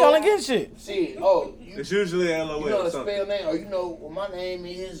supposed to do. Y'all ain't getting shit. Shit. It's usually LOL You know or the something. spell name, or you know what my name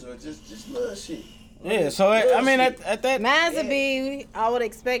is, or just little shit. Yeah, so I mean at that. Mine's would be, I would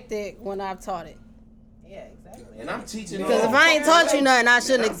expect it when I've taught it. Yeah, exactly. And I'm teaching. Because if I ain't taught you nothing, I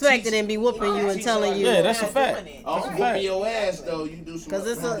shouldn't expect it and be whooping you and telling you. Yeah, that's a fact. I'm whooping your ass though. You do some. 'Cause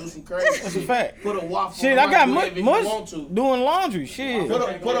it's do some crazy. That's a fact. Put a waffle. Shit, on I got the microwave if you want much to. doing laundry. Shit. Put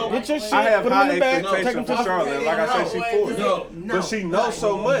a Get your shit. I have put them high in the bag. Take them expectations to for the Charlotte. Like I said, she 4. But she knows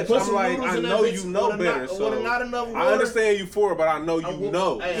so much. Put I'm some like, noodles I in that know bitch you know with a better. not- So with not enough I water. understand you 4, but I know you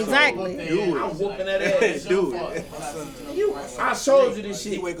know. Exactly. So do I'm it. whooping that ass. Do it. I showed you this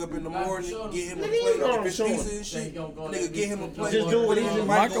He shit. wake up in the morning, get him a Nigga, you plate know of I'm fish showing. pizza and shit. Nigga, get him a plate. Just do what he's in the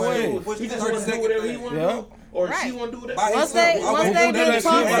microwave. Push He the just 30 want to do second whatever he thing. want to Yeah. do, or Right. she want to do that. By Once himself. they- I once would they do been that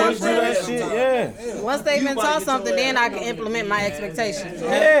taught shit. Once something, that shit, yeah. Once they've been taught something, then I can implement my expectations.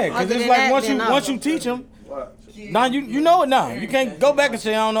 Yeah, because Other it's than like that, once then no. you teach them, now you know it now. You can't go back and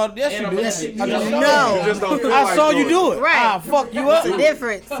say I don't know. Yes, you do. I just You just don't feel I like saw you doing do it. Right. Ah, fuck you up. It's a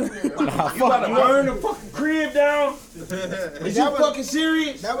difference. Nah, You fuck about to you up. burn the fucking crib down? Is you fucking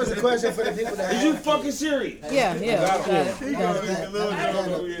serious? That was a question for the people that Is you fucking serious? Yeah.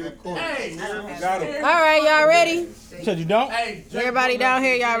 Got him. All right, y'all ready? Said you don't? Everybody down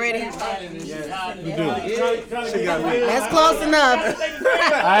here, y'all ready? You do. She got me. That's close enough.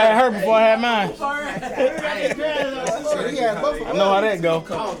 I had her before I had mine. So he had both of I know how that go.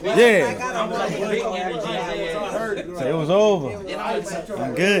 Yeah. So it was over.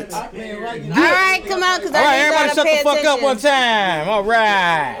 I'm good. All All right, come on, because I right, need y'all everybody to shut pay the fuck up attention. one time. All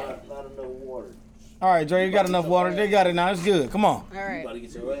right. All right, Dre, you got enough water. They got it now. It's good. Come on. All right.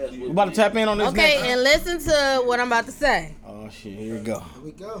 We about to tap in on this Okay, next. and listen to what I'm about to say. Oh, shit. Here we go. Here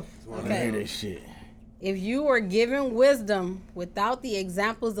we go. I can hear this shit. If you were given wisdom without the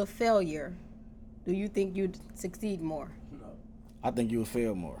examples of failure, do you think you'd succeed more? I think you would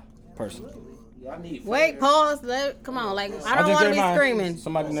fail more, personally. Wait, pause. Come on, like I don't just want to gave be mine. screaming.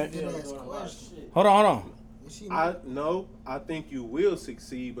 Somebody next. Hold on. I think you will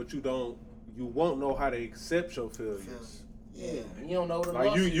succeed, but you won't know how to accept your failures. Yeah, you don't know what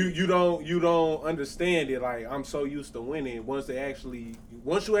Like you don't understand it. Like, I'm so used to winning. Once you actually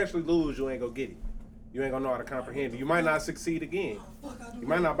lose, you ain't gonna get it. You ain't gonna know how to comprehend it. You might not succeed again. You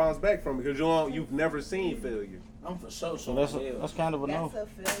might not bounce back from it because you've never seen failure. I'm for sure. So that's kind of a no. That's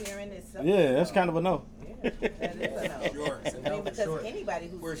a failure in itself. Yeah, that's kind of a no. That is a no. I mean, because anybody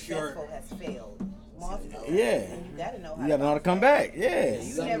who's successful has failed. Yeah. And you gotta know how. You gotta know how to come back. Yeah.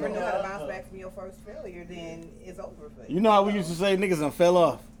 If you never know how to bounce back from your first failure, then it's over for you. You know how we used to say niggas done fell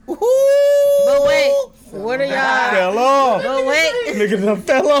off. But wait, what are y'all? Fell off. But wait, Niggas done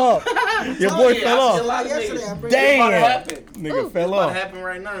fell off. Your boy fell off. Damn. Nigga fell It's about to off. happen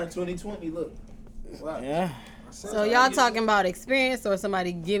right now in 2020. Look. Wow. Yeah. so y'all talking about experience or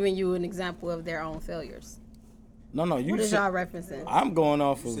somebody giving you an example of their own failures? No, you What is said, y'all referencing? I'm going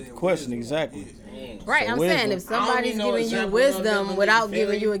off of the question exactly. Right, So I'm wisdom. saying if somebody's I don't need no giving you example of wisdom them without niggas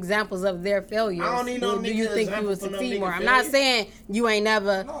giving you failure. examples of their failures, I don't need no do you nigga think you would example for no succeed nigga more? I'm not failure. saying you ain't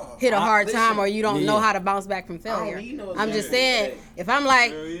never hit a hard time or you don't know Yeah. how to bounce back from failure. need no I'm just example. saying if I'm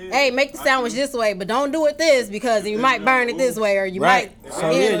like, hey, make the sandwich this way, but don't do it this because you might burn it this way or you Right. might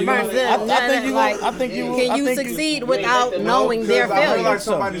So yeah, you burn gonna, this. I think you Like, will. I think you will. can I you think succeed without knowing their Because I feel failure? like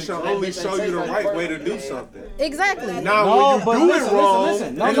somebody should only show you the right way to do something. Exactly. Now, No, when but you do listen, it wrong,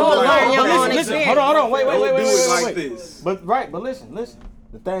 listen. No, then no, you're no, like, learn your oh, own listen. experience. Hold on. Wait. Don't do it like Wait. this. But listen.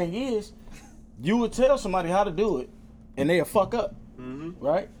 The thing is, you would tell somebody how to do it, and they'll fuck up,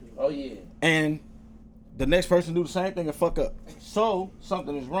 right? Oh yeah. And the next person do the same thing and fuck up. So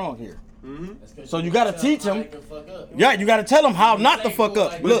something is wrong here. So you gotta teach them. Yeah, you gotta tell them how not to fuck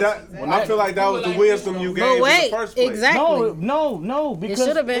up. But Look, I feel like that was the wisdom you gave But wait, in the first place. exactly. no, It because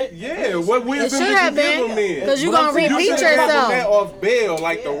should have been. Yeah, what wisdom should did have you give been, them then? because you What gonna I'm saying, You repeat should have gotten that yourself. off bail,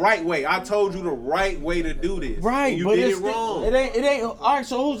 like the right way. I told you the right way to do this. right, and you but did it's it wrong. It ain't. All right,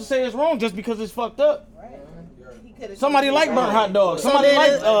 so who's to say it's wrong just because it's fucked up? Somebody like burnt hot dogs. Somebody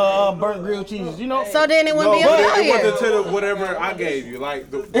like burnt grilled cheese. You know. So then it wouldn't be a It failure. wasn't to whatever I gave you. Like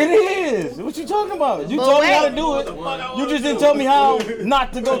It is. What you talking about? You told me how to do it. You just didn't tell me how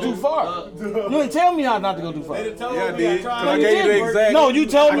not to go too far. You didn't tell me how not to go too far. Yeah, I did. I gave you the exact. No, you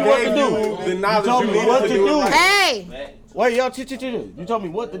told me what to do. The You knowledge told you me needed what to to do. do. Hey. Wait, y'all, you told me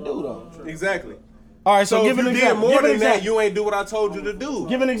what to do though. Exactly. All right, so So give if an you did example. more Give an than that, example. you ain't do what I told you to do.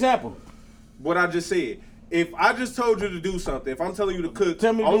 Give an example. What I just said. If I just told you to do something, if I'm telling you to cook,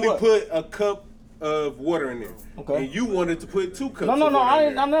 Tell me to do only what? put a cup of water in there. Okay. And you wanted to put 2 cups. No, of water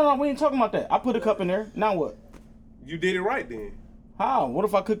in there. no, we ain't talking about that. I put a cup in there. Now what? You did it right then. How? What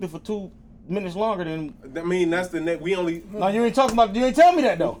if I cooked it for 2 minutes longer than? I mean, that's the net. We only. No, you ain't talking about. You ain't tell me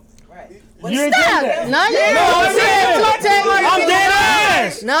that though. Right. You ain't tell me that. No, you No, I'm saying. I'm dead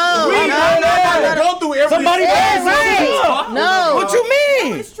ass. No. Go through every. Somebody That's right. right. No. What you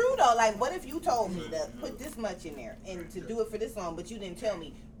mean? It's true though. Like, what if you told me to put this much in there and to do it for this long, but you didn't tell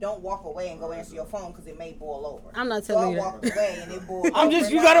me? Don't walk away and go answer your phone because it may boil over. I'm not So telling I you walked that. away and it boiled I'm over.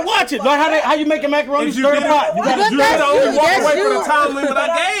 just. You gotta watch it. Like how you making macaroni? If you Stir the did pot. You it, gotta you stir had it. to only walk That's away for you. the time limit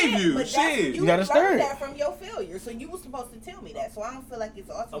I gave you. But Shit. You gotta stir learned it. that from your failure, so you were supposed to tell me that. So I don't feel like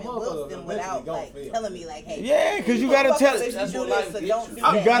it's ultimate wisdom without like telling me like, hey. Yeah, because you gotta tell. If you do this, so don't do You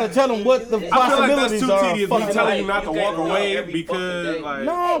that. gotta tell them what the I feel like that's possibilities too are. tedious. Me Fucking telling up. you not to walk away because like.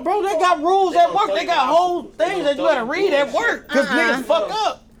 No, bro, they got rules at work. They got whole things that you gotta read at work because niggas fuck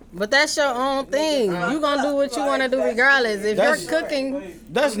up. But that's your own thing. You gonna do what you wanna do regardless. If That's- you're cooking,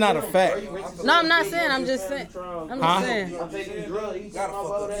 That's not a fact. no, I'm not saying. I'm just saying. I'm just saying.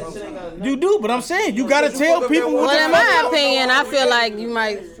 You do, but I'm saying you gotta tell people what Well, the in fuck my up. opinion, I feel like you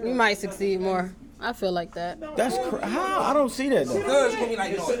might succeed more. I feel like that. That's how I don't see that though. Because it's gonna be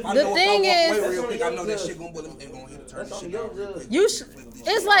like, no, if I The know thing if I walk is- away real quick, I know that shit gonna boil and gonna hit the turn this shit down real quick. You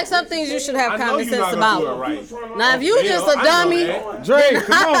it's like some things you should have I know common you're sense not gonna about. do it right. Now, if you just a I know dummy, that. Dre,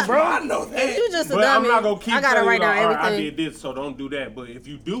 come on, bro. I know that. if you just a But dummy, I'm not gonna keep I gotta telling write you, down like, all right, I everything. did this, so don't do that. But if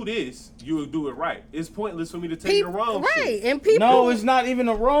you do this, you will do it right. It's pointless for me to tell you the wrong right, shit. and people. No, it's not even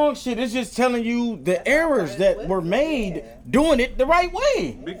the wrong shit. It's just telling you the errors that were made doing it the right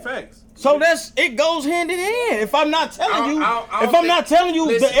way. Big facts. So it goes hand in hand. If I'm not telling you, I don't if I'm not telling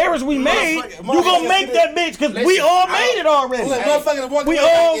you the errors we made, you gonna make that bitch because we all made it already. We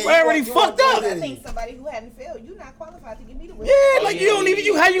all already fucked up. I think somebody who hadn't failed, you're not qualified to give me the wisdom. Yeah, like you don't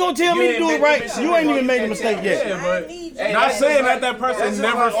even how you gonna tell me to do it right? You ain't even made a mistake yet. Yeah, but not saying that person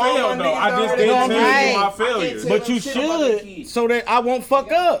never failed though. I just didn't tell you my failures. But you should, so that I won't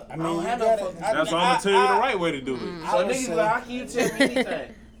fuck up. I don't have no fucking. That's why I'm gonna tell you the right way to do it. So niggas like, how can you tell me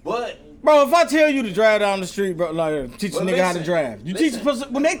anything? But Bro, if I tell you to drive down the street, bro, like teach a Well, nigga how to listen, drive. You teach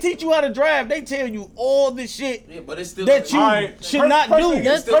when they teach you how to drive, they tell you all the shit yeah, but it's still that you Alright, should not do.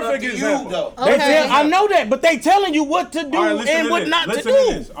 it's still up perfect to you example. though. They Okay. I know that, but they telling you what to do All right, listen and to what this. not to Listen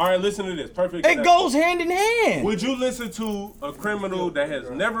do. this. All right, listen to this. Perfect. It example. goes hand in hand. Would you listen to a criminal that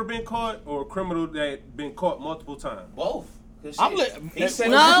has never been caught or a criminal that been caught multiple times? Both. I'm He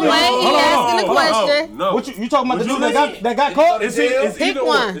said No, wait, he asking the question. No. What you talking about Would the you dude listen? that got caught? It's Pick either or.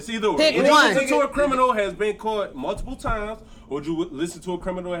 one. It's either or. Pick Would you one. listen to a criminal has been caught multiple times, or would you listen to a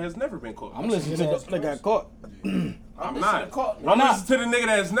criminal that has never been caught? I'm listening to the that got caught. I'm not. Why I'm not? listening to the nigga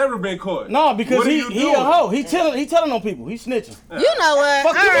that has never been caught. No, because What are he you a doing? hoe. He telling on people. He snitching. You know what?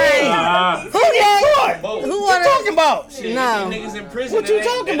 Fuck All you mean? right. Who get caught? Who What you wanna? talking about? No, Niggas in prison. What you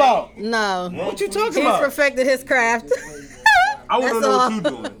talking about? no. What you talking He's about? perfected his craft. I want to That's know all. what you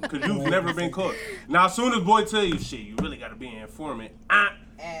doing, because you've never been caught. Now, as soon as boy tell you shit, you really got to be an informant.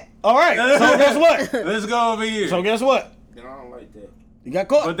 All right. So guess what? Let's go over here. So guess what? Then I don't like that. You got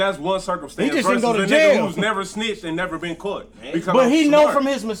caught. But that's one circumstance He just versus didn't go to a jail. nigga who's never snitched and never been caught. Because But I'm he know smart. from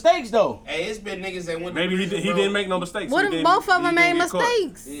his mistakes though. Hey, it's been niggas that went. Maybe he didn't make no mistakes. What so if he didn't- both of he them didn't made get caught.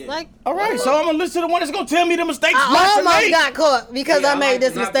 mistakes? Yeah. Like, All right. So I'm gonna listen to the one that's gonna tell me the mistakes not I to almost make. got caught because Yeah, I I made like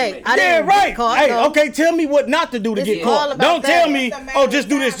this to not mistake. make- I Yeah, didn't right. get caught. Hey, though. okay. Tell me what not to do to It's get all caught. about Don't that. tell me. Oh, just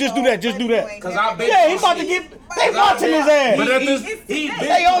do this. Just do that. Just do that. Cause I bet Yeah, he about to get. They watching his ass. But at this,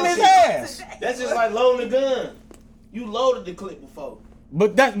 They on his ass. That's just like loading a gun. You loaded the clip before.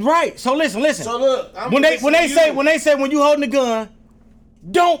 But that's right. So listen. So look, When they say when you holding the gun,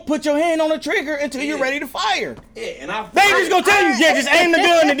 don't put your hand on the trigger until you're ready to fire. Yeah, and I. They just gonna tell you, yeah, just aim the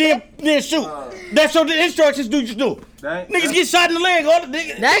gun and then shoot. That's what the instructions do. Just do. Niggas get shot in the leg. All the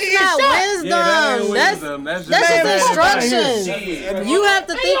niggas That's get not shot. wisdom. Yeah, that ain't That's wisdom. That's just bad instructions. Shit. You have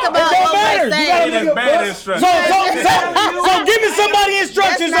to think It about don't what matter. they You gotta say. That's bad instruction. So giving somebody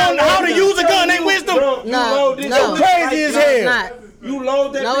instructions That's on not how to use a gun ain't wisdom. No, So crazy as no, it's hell. not. You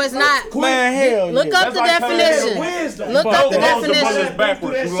load that. No, it's not. Man, hell yeah. Look up the definition. Look up the definition.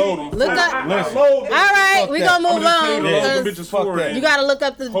 Backwards, you load them. Look up. All right, we gonna move on. You gotta look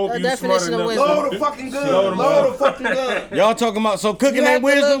up the definition of wisdom. Load the fucking gun. Load the fucking gun. Y'all talking about so cooking ain't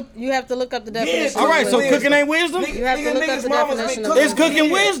wisdom? You have to look up the definition. All right, so cooking ain't wisdom? You have to look up the definition of It's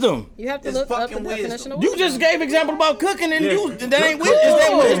cooking wisdom. You have to look up the definition of You wisdom. just gave example about cooking and you that ain't wisdom. Is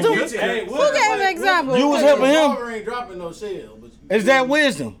that wisdom? Who gave an example? You was helping him. ain't dropping no shell. Is that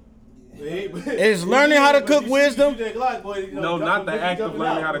wisdom? Is learning how to cook wisdom? No, not the act of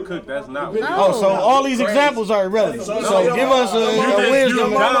learning how to cook. That's not wisdom. Oh, so all these examples are irrelevant. So give us a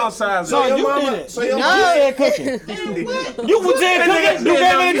wisdom. So you did it. You said cooking. You said cooking. You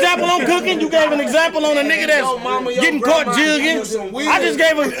gave an example on cooking. You gave an example on a nigga that's getting caught jugging. I just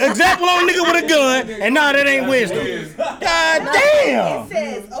gave an example on a nigga with a gun, and nah, that ain't wisdom. God damn. It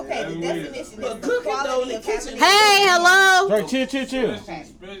says, okay, the definition is the quality of having. Hey, hello. Sorry, chill.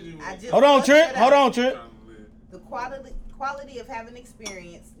 I just Hold on, looked Trip. it Hold up. on, Trip. The quality of having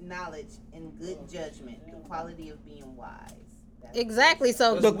experience, knowledge, and good judgment. The quality of being wise. Exactly.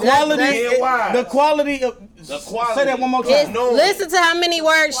 So The quality of. Say that one more time. Listen to how many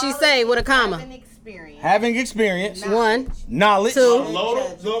words she say with a comma. Having experience. 1, knowledge. 2,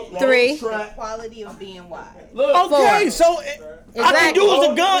 3. The quality of being wise. Okay, 4. so I can use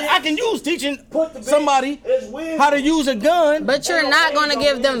a gun. I can use teaching somebody how to use a gun. But you're not going to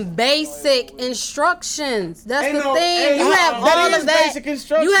give them basic instructions. That's the thing. You have all of that. Basic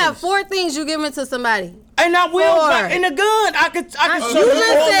instructions. You have 4 things you giving to somebody. And I will in a gun. I could show You you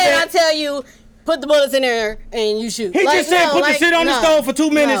just all said, that. I tell you, put the bullets in there and you shoot. He just said put the shit on the stove for 2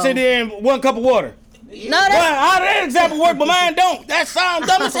 minutes and then 1 cup of water. No, that's... How did that example work, but mine don't? That sounds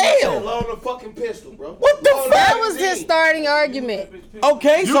dumb as hell. Load a fucking pistol, bro. What the fuck? That was his starting argument.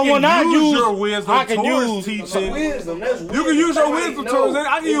 Okay, so when I use your wisdom, I can use teaching. Wisdom, that's wisdom. You can use your wisdom towards it.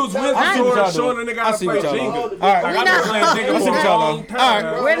 I can use wisdom towards showing a nigga how to play Jenga. All right, Like, I've been playing Jenga for a long time.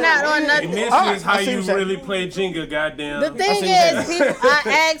 All right, we're not on nothing. And this is how you really play Jenga, goddamn. The thing is, people,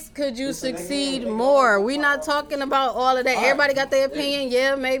 I asked, could you succeed more? We not talking about all of that. Everybody got their opinion.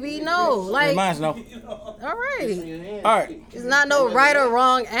 Yeah, maybe no. Like, mine's no. All right. All right. It's not no right or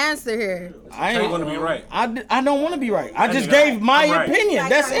wrong answer here. I ain't want to be right. I don't want to be right. I just gave my opinion.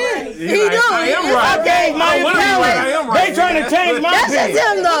 That's it. He do. I gave my opinion. They trying to change my opinion. That's just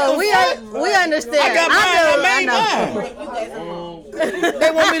him though. We understand. I got mine. I made mine. They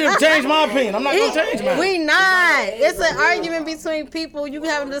want me to change my opinion. I'm not gonna change mine. We not. It's an argument between people. You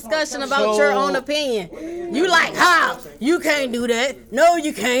have a discussion about your own opinion. You like how? You can't do that. No,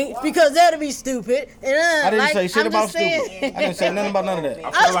 you can't because that'll be stupid. And, I didn't say shit about saying. stupid. I didn't say nothing about none of that.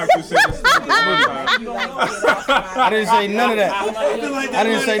 I feel like you said this. I didn't say none of that. I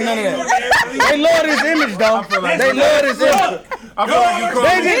didn't say none of that. They love this image though. They love this image. I feel like you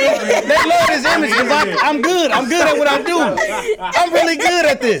They love this image because I'm good. I'm good at what I do. I'm really good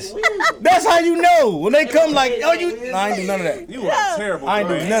at this. That's how you know. When they come like, oh, no, I ain't do none of that. You are terrible. I ain't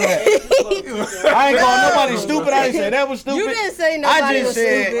do none of that. I ain't call nobody stupid. I ain't say that was stupid. You didn't say nobody I just was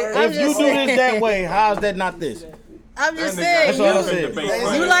said, stupid. if you do this that way, how's that not this? I'm just saying. That's what I said.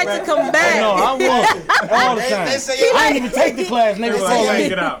 You like to come back. No, I won't. All the time. I didn't even take the class.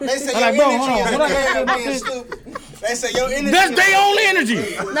 Nigga, They say I'm like, bro, hold on. your What I energy gotta say about is this? stupid. They say your energy. That's their own energy. No,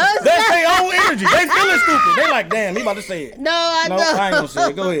 it's That's not. their own energy. They feeling stupid. They like, damn, he about to say it. No, I No, don't. I ain't gonna say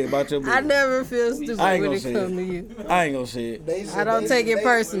it. Go ahead about your business. I never feel stupid I ain't when gonna it say comes it. to you. I ain't gonna say it. I don't take it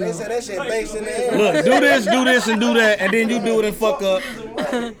personal. They say that shit based in the air. Look, do this, and do that, and then you do it and fuck up.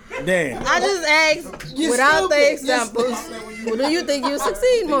 Damn. I just asked without the examples. Well, do you think you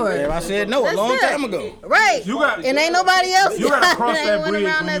succeed more? Damn, I said no a That's long it. time ago. Right. You got, and ain't nobody else. You gotta cross ain't that went bridge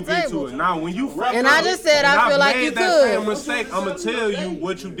around when you that get to table. it. Now, when you fuck And up, I just said I feel like you made that same could. mistake, I'm gonna tell you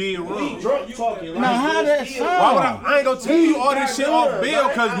what you did wrong. Now, how that sound? Why would I ain't gonna tell you all this shit off bail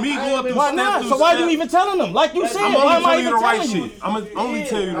because me going through Why step not? through So why step. you even telling them? Like you said, I'm why only am I telling you even the right telling you? shit. I'm gonna only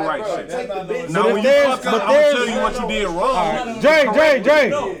tell you the right shit. So Now, if when you there's- fuck up, but I'm gonna there's- tell you what you did wrong. Dre.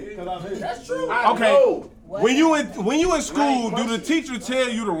 That's true. Okay. When you in school, do the teacher tell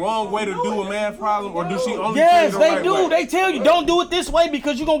you the wrong way to do a math problem, or do she only tell you Yes, the they right do. way? They tell you don't do it this way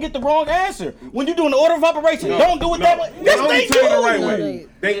because you're gonna get the wrong answer. When you're doing the order of operation, don't do it that way. They Yes, only they tell you the do. right way.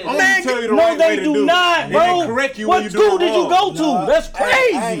 They only Man, tell you the no, right they way to do do not, it. bro. And they correct you when What you do school it did you wrong. go to? That's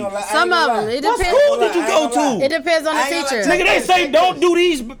crazy. Some of them. It What depends. school did you go to? It depends on the I ain't gonna teacher. lie. Nigga, they say don't do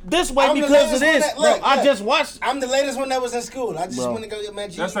these this way I'm the because of latest one this. that- Bro, look, I look. just watched. I'm the latest one that was in school. I just Bro. went to go get my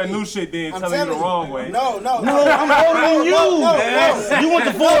GED. That's that new shit then I'm telling you the telling wrong way. No, No, I'm older than you. No. You went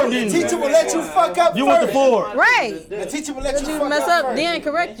to Ford, didn't you? The teacher will let you fuck up. You went to Ford. Right. The teacher will let you You fuck mess up up, first. then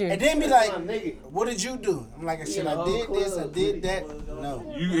correct you. And then be like, what did you do? I'm like, shit, I did this, I did that.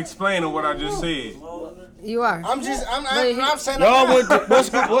 No. You explaining what I just said. You are. I'm saying. Y'all went to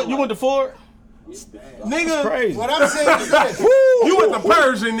what? You went to Ford? Nigga, That's crazy. What I'm saying is this. You went to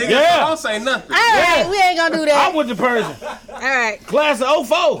Persian, nigga. Yeah. So don't say nothing. All right, we ain't gonna do that. I went to Persian. All right, Class of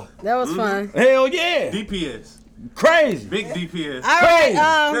 04. that was fun. Hell yeah. DPS. Crazy. Big DPS. All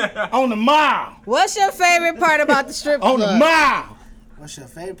right, On the mile. what's your favorite part about the strip club? On the mile. What's your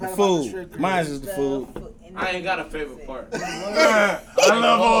favorite The part about the strip food. club? Mine's is the food. I ain't got a favorite part. I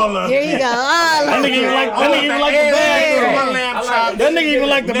love all of Here you go. That nigga even like the bathroom. That nigga even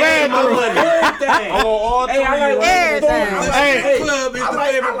like the bathroom. I want all three. Everything. Hey, Club is the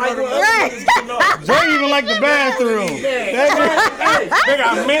favorite part. Right. Jay even like the bathroom. They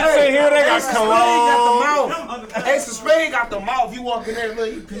got mints in here. They got cologne. Ace of Spades got the mouth. You walk in there,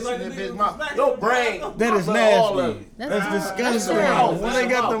 look, you piss in that bitch mouth. Your brain. That is nasty. That's disgusting. When they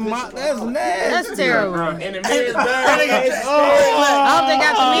got the mouth, that's nasty. That's terrible. And the man's bag. I hope they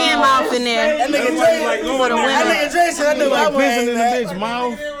got the man mouth in there. That nigga Dre, For the women. that nigga Dre said, I know Like I'm pissing in aiming the at. bitch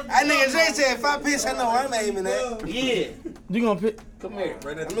mouth. That nigga Dre said, if I piss, I know I'm aiming at. Yeah. You gonna piss? Come here.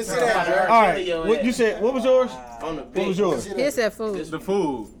 Let me see that, Dre. All right. What you said? What was yours? On the What was yours? He said food. The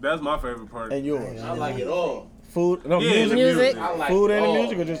food. That's my favorite part. And yours? I like it all. Food? No, Yeah, the music. I like Food and the all.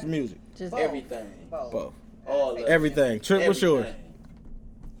 music, or just the music? Just Everything. Both. All of it. Everything. Trip, what's yours?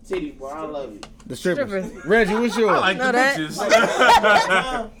 Titty, boy, I love you. The strippers. Strippers. Reggie, what's yours? I like the No, that-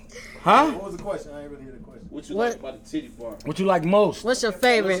 bitches. Huh? What was the question? I ain't really hear the question. What you What? like about the titty part? What you like most? What's your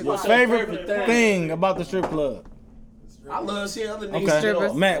favorite? Favorite thing about the strip club? I love seeing other niggas Okay.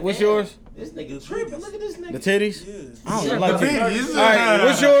 strippers. Matt, what's yours? This nigga tripping. Look at this nigga. The titties? I don't like The titties. bitties. All right,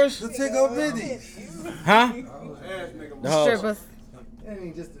 what's yours? The tick up biddies. Huh? The hoes. Strippers.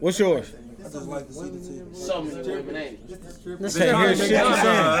 What's yours? I just like to see the tick. So many women, ain't it? The Can't hear strippers. shit you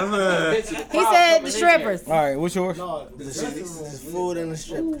saying. He said the strippers. All right, what's yours? The food and the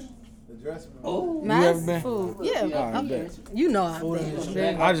strippers. Oh. You ever Mine's been? food. All Yeah. right, bet. You know I've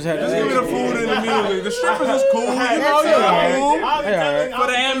been. I just had to Just give me the food and the music. The strippers is cool. You know, you're cool. Hey, all right. For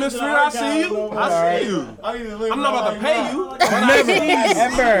the atmosphere, I see you. I see you. I'm not about to pay you. But I Never, see you.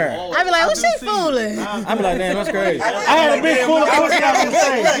 ever. I be like, what's she fooling? I be like, damn, that's crazy. I had a bitch full of pussy out on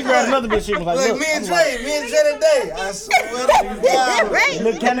stage. She grabbed another bitch. She was like, Look, look, me and Dre today. I swear to God. it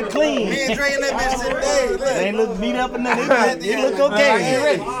look kind of clean. Me and Dre and that bitch today. It Look. ain't look beat up or nothing. It look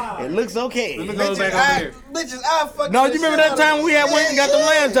okay. It looks okay. Go back over here. Bitches, I fucking. No, you remember that time when we had went and got the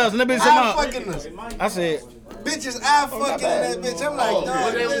lamb chops and that bitch said, I "Ma." fucking us. I said, Bitches, I fucking in that bitch. I'm like, dog.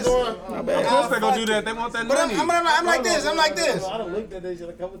 What they was doing? my Of bad. course they gonna do that. They want that But money. I'm like this. I'm like this. I done looked at that shit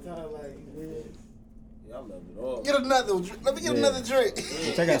a couple times like, I love it all. Get another. Let me get another drink.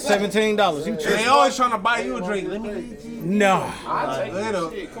 They got $17. You They tripping? always trying to buy you a drink. Let me. No. I take Look at this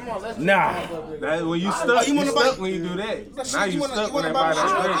them. shit. Come on, let's Nah. That when you stuck, you you wanna stuck buy- when you do that. Now You you wanna stuck when they buy buy me a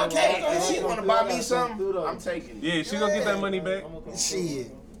that drink? drink. Okay, if she wanna buy me something, I'm taking it. Yeah, she gonna get that money back. Shit.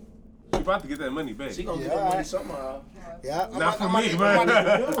 She about to get that money back. She gonna get that money somehow. Yeah. Not for me, I'm man.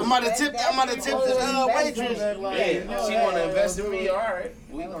 about to tip this waitress. Yeah, if she wanna invest in me, all right.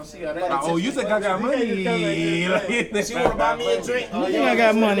 We gonna see how that. Oh, you think I got money? She wanna buy me a drink? You think I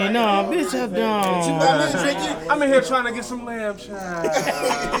got money? No, bitch, I don't. I'm in here trying to get some lamb chops.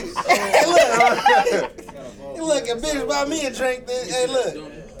 Hey, look, a bitch buy me a drink. Then, hey, look,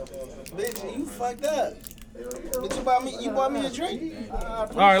 bitch, you fucked up. Bitch, you bought me a drink. All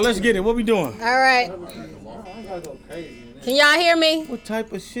right, let's get it. What we doing? All right. Can y'all hear me? What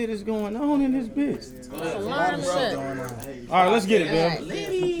type of shit is going on in this bitch? A lot of shit. All right, let's get it, man.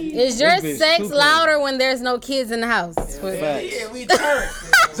 Is your This bitch sex too louder when there's no kids in the house? Facts. We turn.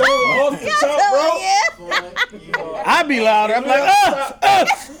 so off the top, bro. I be louder. I'm like,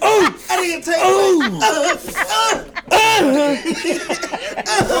 ooh. I didn't take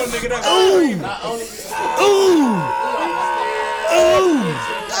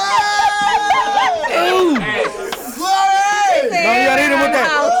No, you gotta hit him with that.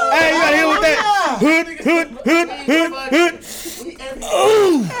 Hey, you gotta hit him with that. Hood.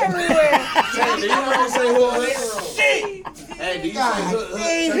 Ooh. Do you want to say who? Hey, do you say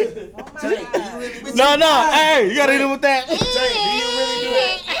hood? Tank, do you really? No. Hey, you gotta hit him with that. Tank, do you really do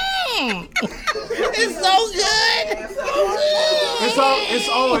that? It's so good. It's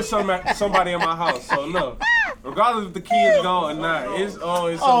always somebody in my house. So no, regardless if the kid's gone or not, it's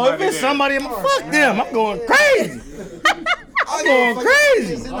always somebody Oh, if it's there. somebody, fuck them. I'm going crazy. Oh I'm going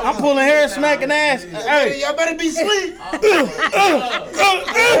crazy. I'm pulling hair, smacking ass. Hey, y'all better be asleep. Turn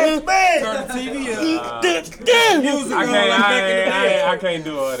the TV up. Music I can't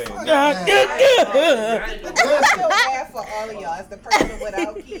do all that. I feel bad for all of y'all. It's the person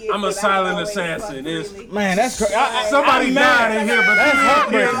without kids. I'm a silent assassin. Man, that's crazy. Somebody died in here, but that's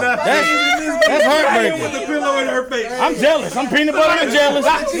heartbreaking. That's heartbreaking. With the pillow in her face. I'm jealous. I'm peanut butter and jealous.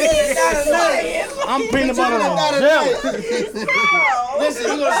 I'm peanut butter and jealous. Listen,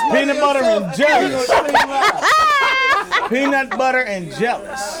 you gonna Peanut butter and jealous. Peanut butter and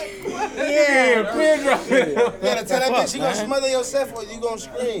jealous. Yeah. You gotta tell that bitch you gonna smother yourself or you gonna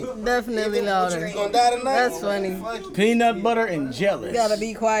scream. Definitely louder. You gonna die tonight? That's funny. Peanut butter and jealous. You gotta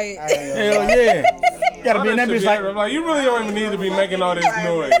be quiet. Hell yeah. You gotta be in that bitch like you really don't even need to be making all this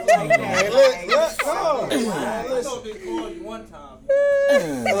noise. Hey, look,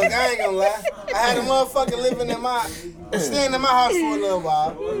 Look, I ain't gonna lie. I had a motherfucker staying in my house for a little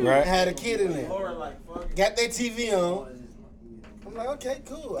while. Right. I had a kid in there. Got their TV on. I'm like, okay,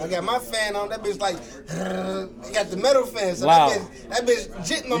 cool. I got my fan on. That bitch like, I got the metal fan. So wow. that bitch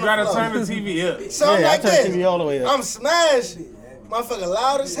jitting on You the gotta floor. turn the TV up. So I'm I like turn this. the TV all the way up. I'm smashing. Motherfucker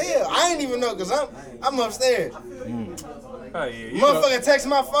loud as hell. I ain't even know because I'm upstairs. Oh, yeah, Motherfucker text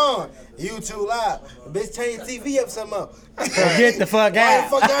my phone. You too loud. Bitch, turn your TV up some more. Get the fuck Why out.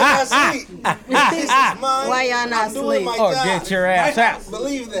 the fuck y'all not asleep? This is mine. Why y'all not I'm doing my Or job. get your ass out.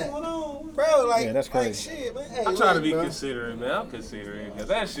 Believe that. Bro, like, Yeah, that's crazy. Like, shit, man. Hey, I try to look, be bro. considerate, man. I'm considerate because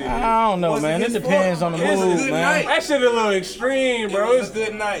that shit. I don't know, man. It depends on the mood, man. That shit a little extreme, bro. It's a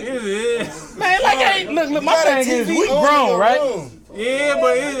good night. It is. Man, like, hey, look, my got a thing is, TV we on in grown, your right? room. Yeah,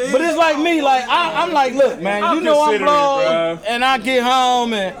 but But it's like me, like, I'm like, look, man, I'm you know I'm considerate, blown, bro. and I get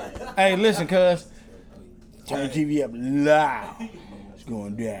home and, hey, listen, cuz, turn the TV up loud. It's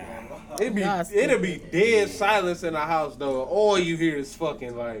going down. It'll be dead silence in the house though. All you hear is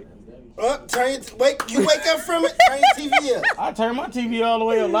fucking like. You wake up from it, turn your TV up. I turn my TV all the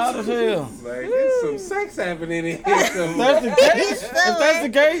way up loud as hell. Like there's some sex happening in here. If that's the case, if that's the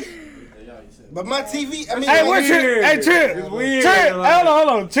case. But my TV, I mean, Hey, like, where's Trip? Hey, Trip. It's weird. Trip, Like, hold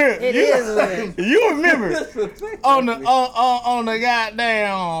on, Trip. It is weird. You remember on the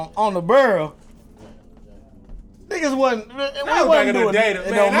goddamn on the burrow. Niggas wasn't. We back wasn't in the doing day, it. man, It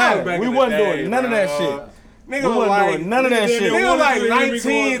don't that was matter. back We in the wasn't day, doing none of that bro. shit. Nigga We was wasn't like, doing none of that shit. Nigga was like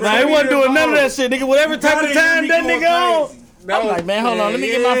 19. Nah, he wasn't doing none of that shit, nigga. Whatever type of time that nigga on. I'm like, man, hold on, let me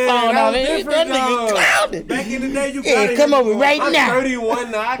get my phone out. That nigga clouded. Back in the day, you Yeah, come over right I'm now.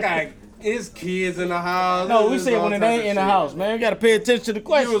 31 now. I got his kids in the house. No, we There's said all when it types ain't of in the shit. house, man. You gotta pay attention to the He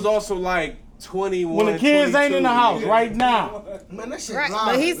question. was also like 21. When the kids ain't in the 22. house right now. man, that shit Right, loud.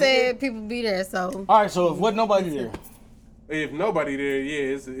 but he said people be there, so. All right, so if what nobody there, If nobody there,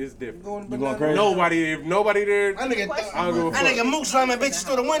 yeah, it's different. you going crazy? If nobody there, That nigga, I don't give a fuck. mook slamming bitches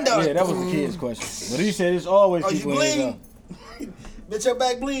through the window. Yeah, that was the kid's question. But he said it's always Oh, you people in his bleeding? Bitch, your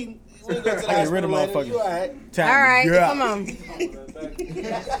back bleeding. We go to the I get rid of hospital later. You motherfuckers. alright? Time All right, to get out. come on.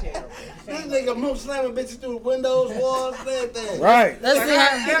 This nigga mook slamming bitches through windows, walls, and everything. Right. Let's see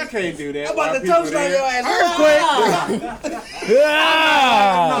how. I can't do that. I'm about to While toast people on there. your ass.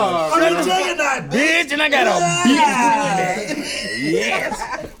 Ah, On the juggernaut, bitch, and I got a bitch. Yes.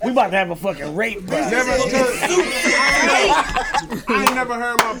 We about to have a fucking rape party. I ain't never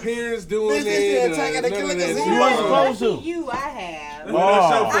heard my parents doing This is it. the attack of the none of killer that disease. shit. You wasn't supposed to. You, I have. That's your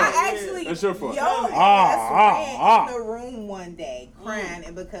fault. I actually, That's your fault. Your ass ran in the room one day crying,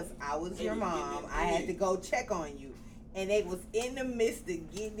 and because I was your mom, I had to go check on you. And they was in the midst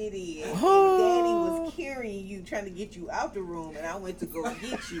of getting it in. And Daddy was carrying you, trying to get you out the room, and I went to go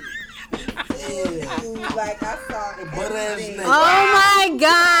get you. Like I saw everything. Oh my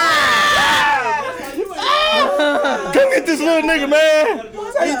God! Come get this little nigga, man. He do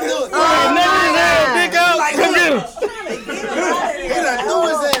it. Dick out. Come get him. He done threw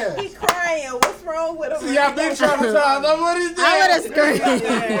his ass. He crying. What's wrong with him? See, I've been traumatized. What is I would have screamed.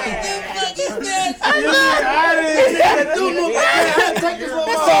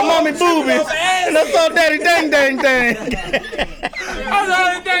 I saw mommy boobies. And I saw daddy dang dang dang.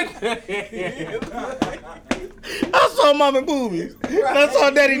 I saw mommy boobies. And I saw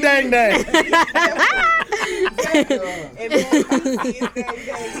daddy dang dang.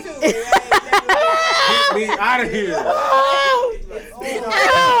 Get me out of here.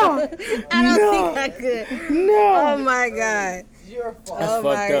 I don't think I could. No. Oh my God. Your fault. Oh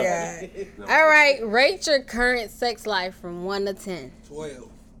my fucked up. God. All right, rate your current sex life from 1 to 10. 12.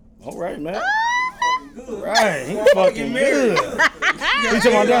 All right, man. Right, he fucking good. He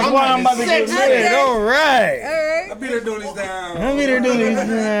talking about that's why I'm about to get married. All right. All right. I be there doing this down. Let me there doing these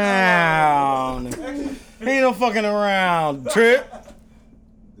down. Ain't no fucking around. Trip.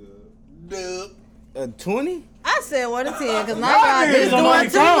 Dub. A 20? I said 1 to 10 because my God, he's doing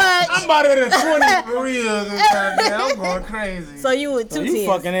too much. I'm about to hit a 20 for real. I'm going crazy. So you with 2 So you tens.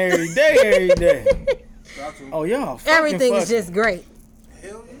 fucking every day. Oh, y'all fucking Everything is fucking. just great.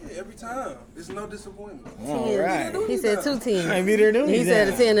 Hell yeah, every time. There's no disappointment. All right. He said 2 tens. I ain't be there doing He said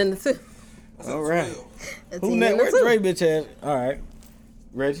a 10 and a 2. All right. A 10 Who and next? a Where's 2. Dre bitch ass? All right.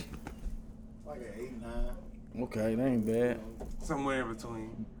 Reggie? Like an 8, 9. Okay, that ain't bad. Somewhere in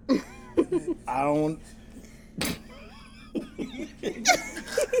between. I don't. She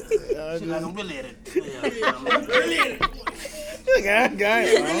like, I'm really at it. Look at that guy. I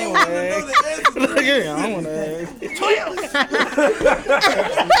don't want to ask. Look at him. I don't want to ask.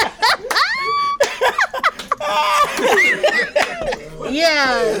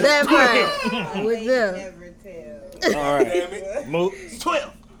 Yeah, that part. With them. All right. Move.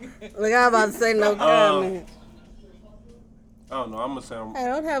 12. Look, I'm about to say no comment. I don't know. I'm gonna say I'm. I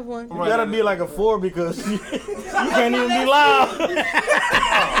don't have one. You gotta be like a 4 because you can't even be loud. He's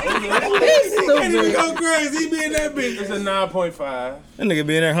He can't even stupid. go crazy. He be in that bitch. It's a 9.5. That nigga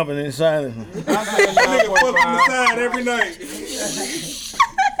be in there humping inside. I said That nigga fuck on the 9.5. side every night.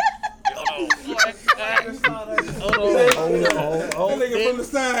 That nigga from the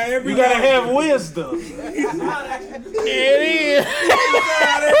side every You night. gotta have wisdom. It is.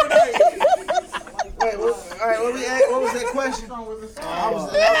 Wait, all right, what was that question? What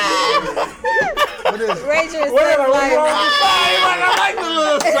is it? Rachel is Whatever. like, I like the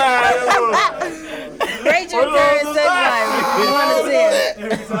little side. Rachel Curry said like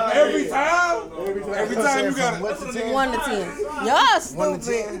 1 Every time? Every time you got What's the 10? 1 to 10. Y'all 1 to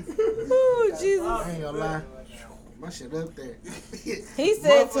stupid. 10. Ooh, Jesus. I ain't gonna lie. My shit up there. He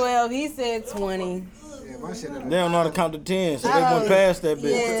said 12. He said 20. Yeah, my shit up They there. don't know how to count to 10, so they went past that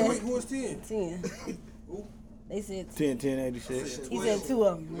bitch. Yeah. Wait, who was 10? 10. They said 10, 10, 86. he said 2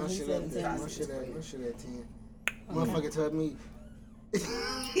 of them. My He shit said up there. 10. My shit at 10. Motherfucker told me.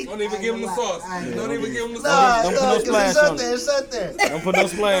 Don't even give him the sauce. Don't even give him the Nah, sauce. Don't put no splash on it. It's up there. Don't put no Don't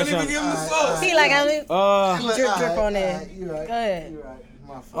splash even on give it. him the sauce. He like I mean, drip on there. You right. Go ahead. You right.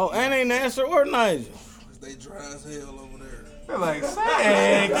 My fault. Oh, and ain't Nasser or Nigel. They dry as hell over there. They're like,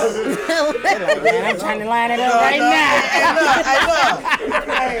 thanks. Man, I'm trying to line it up right now.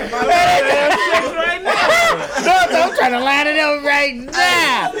 I'm trying to line it up right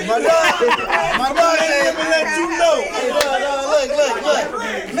now. My dog said, let you know. Hey, look.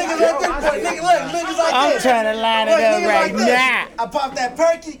 Niggas like this, niggas like this. I'm trying to line it up Niggas right like this. now. I popped that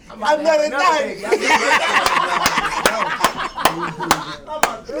perky. I'm another 30.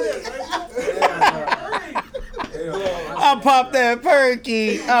 I popped that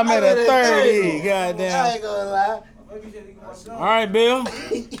perky. I'm at a 30. I Goddamn. ain't gonna lie. All right, Bill.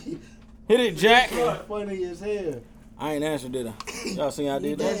 Hit it, Jack. Funny as hell. I ain't answered, did I? Y'all seen I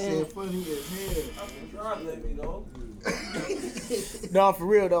did That that? shit funny as hell. No, for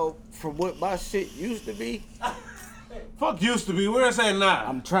real though. From what my shit used to be, Fuck used to be. Where I say nah.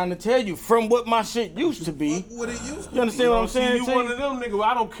 I'm trying to tell you. From what my shit used to be. What it used to You understand what I'm saying? You one of them niggas.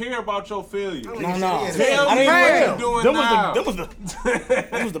 I don't care about your failure. No. Tell I me didn't what even you doing them now. them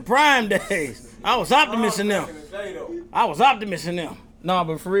was the prime days. I was optimist in them. Nah,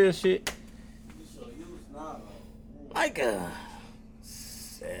 but for real shit. Like a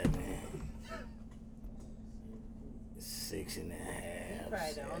 7, 6.5.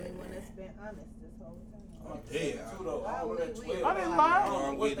 Probably the only one that's been honest this whole time. I didn't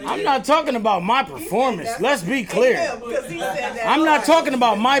lie. I'm not talking about my performance. Let's be clear. I'm not talking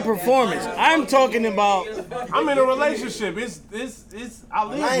about my performance. I'm talking about. I'm in a relationship. It's I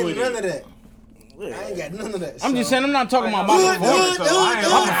live I ain't with none of it. that. I ain't got none of that. I'm just saying I'm not talking about my performance.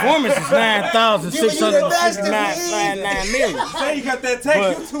 My performance is 9,659 million. Say you got that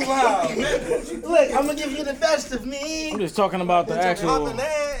take, you too loud. Look, I'm gonna give you the best of me. I'm just talking about the actual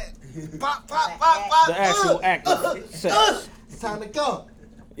Pop. the actual act of sex. It's time to go.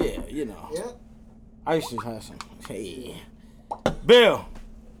 Yeah, you know. Yeah. I used to have some. Hey. Bill,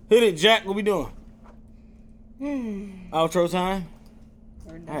 hit it, Jack. What we doing? Outro time?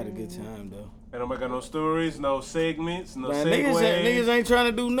 I had a good time, though. And nobody got no stories, no segments, no Man, segues. niggas ain't trying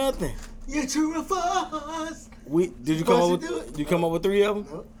to do nothing. You're true of us. Did you come up with 3 of them?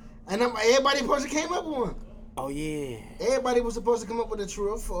 No. And everybody supposed to came up with one. Oh, yeah. Everybody was supposed to come up with a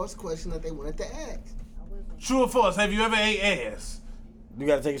true or false question that they wanted to ask. True or false? Have you ever ate ass? You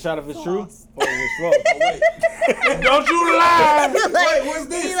gotta take a shot if it's true or if it's false. Don't you lie! Wait, what's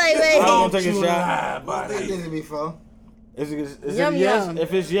this? Wait. I'm gonna take a shot. I did it before. Is it Yum, yes? yum.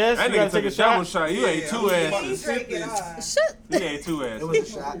 If it's yes, That you gotta nigga take took a a double shot. shot. You ate 2 asses. Shut. You ate 2 It was a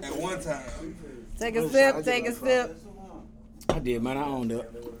asses. shot. At one time. Take a sip. Take a sip. I did, man. I owned up.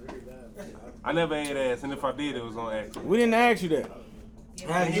 I never ate ass, and if I did, it was on accident. We didn't ask you that.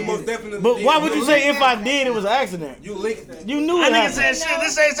 You most definitely But did. why would you say if I did, it was an accident? You licked it. You knew it happened. Said shit,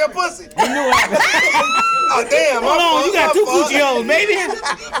 this ain't your pussy. You knew it happened. Oh, damn. Hold on, you got two coochie holes, baby.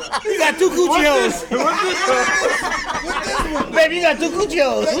 You got two coochie holes. Baby, you got two coochie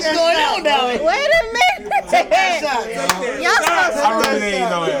holes. What's going on down here? Wait a minute. Y'all supposed to. I really didn't eat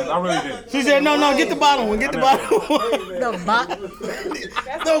no ass. I really did. She said, no, get the bottom one. Get the bottom one. The bottom.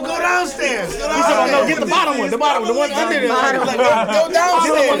 No, go downstairs. He said, no, get the bottom one. The bottom one. The one under there. Like, go downstairs.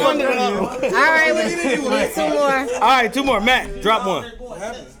 Get the one under the other one. All right, we need 2 more. All right, 2 more. Matt, drop one. What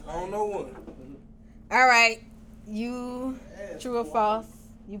happened? I don't know one. All right, you, true or false,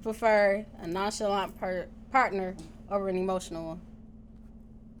 you prefer a nonchalant partner over an emotional one?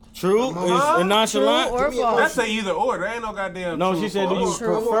 True? Is a nonchalant? True or false? That's a either or. There ain't no goddamn. No, true she said, or do you false.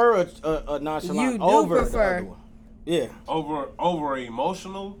 prefer a nonchalant You do over the prefer. other one? Yeah. Over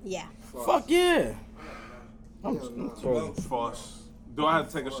emotional? Yeah. Fuck yeah. False. Do I have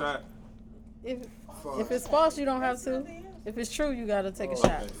to take a shot? If it's false, you don't have to. If it's true, you gotta take a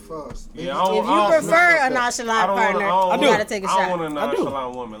shot. Yeah, If you prefer a nonchalant partner, you gotta take a I shot. want a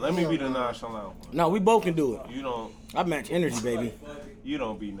nonchalant woman. Let me be the nonchalant one. No, we both can do it. You don't. I match energy, baby. You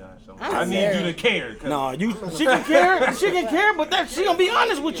don't be nonchalant. I'm I need serious. you to care. No, she can care. She can care, but she gonna be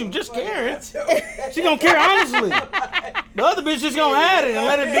honest with you. Just caring. She gonna care honestly. The other bitch just gonna add it and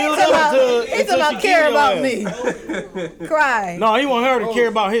let it build up until He's about she care kill your about ass. me. Cry. No, he want her to care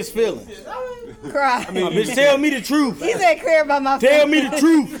about his feelings. Cry. Bitch, tell me the truth. He said care about my Tell feelings. me the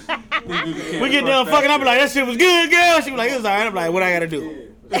truth. We get done fucking. I be like, that shit was good, girl. She be like, it was alright. I'm like, what I gotta do?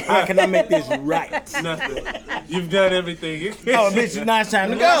 How can I make this right? Nothing. You've done everything. Oh, bitch, now it's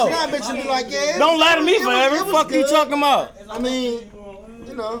time to go. Now, bitch, you be like, yeah. Don't lie to me forever. Fuck you talking about? I mean,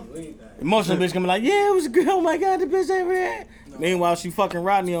 you know. Emotional bitch gonna be like, yeah, it was good. Oh my god, the bitch over there. Meanwhile, she fucking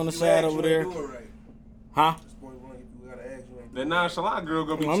Rodney on the side over there. Huh? The nonchalant girl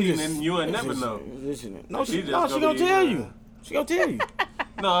gonna be I'm cheating just- and you ain't never know. No, she just gonna be, tell you. She gonna tell you.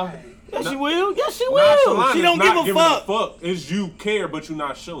 No. Yes, she will. Yes, she will. Nonchalant She is don't not give a giving fuck. Is you care, but you're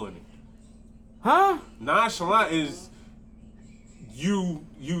not showing it. Huh? Nonchalant is you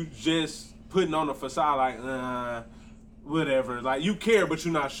just putting on a facade like, whatever. Like you care, but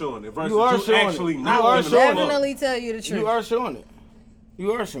you're not showing it. Versus You are you showing actually it. not You are giving a fuck. Definitely tell you the truth. You are showing it.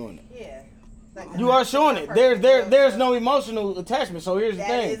 You are showing it. Yeah. You are showing it. There's no emotional attachment. So here's the That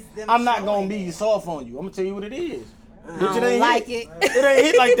thing. is them I'm not showing gonna be it. soft on you. I'm gonna tell you what it is. I Bitch, don't it ain't like hit. it. It ain't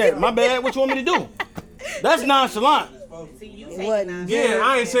hit like that. My bad. What you want me to do? That's nonchalant. See, you It taking wasn't. on Yeah,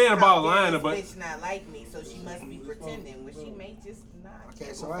 I ain't saying about lying, lying, but This bitch not like me, so she must be pretending. Well, she may just not.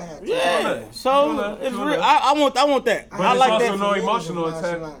 Okay, so I had to. Yeah. So it's real. I want that. But I it's like also that. no emotional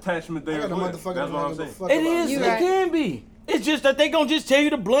Nonchalant. attachment I there. got a as well. motherfucker That's what I'm that saying. fuck It about is. You It right. can be. It's just that they gonna just tell you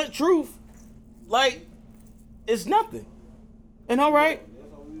the blunt truth. Like, it's nothing. And all right,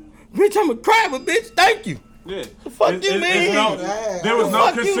 bitch, I'm a cry, but bitch, thank you. Yeah. Fuck you, man. There was no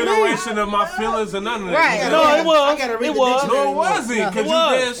Fuck you, consideration of my feelings or none of that. Right. No, it was. I gotta read It the was. dictionary. No, it wasn't. It Because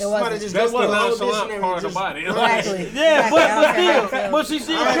was. you just, It wasn't. that's the go to the nonchalant dictionary part just- about it. Exactly. Yeah, Exactly. I don't care how but you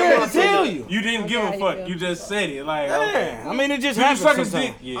still, but she still cared to tell you. You didn't give a fuck. You just said it. Like, Yeah, I mean, it just you happens suck his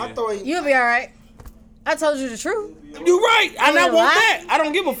sometimes. dick. Yeah. I thought he, You'll be all right. I told you the truth. You right, and I ain't want lie. that. I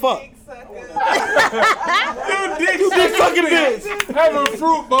don't give a fuck. You Big fucking bitch. have a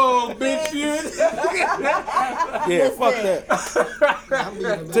fruit bowl, bitch. Yeah, fuck that. I'm being a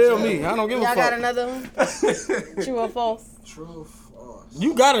bitch. Tell me, I don't give a Y'all got fuck. another one? True or false? True, false.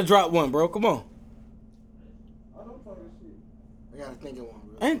 You gotta drop one, bro. Come on. I gotta think of one,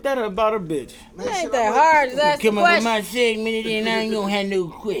 bro. Ain't that about a bitch? Man, It ain't shit, that I'm hard. Just ask the Come up with question. my segment, and I ain't gonna have no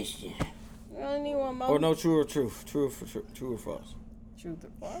question. You only need one more. Or no, true or truth? True or false? Truth or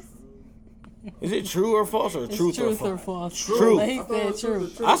false? Is it true or false or It's truth or truth or false? false. True. He said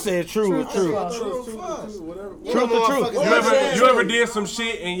truth. I said true. Truth or True. false? True, false. Truth or truth? You ever did some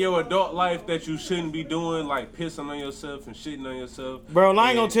shit in your adult life that you shouldn't be doing, like pissing on yourself and shitting on yourself? Bro, I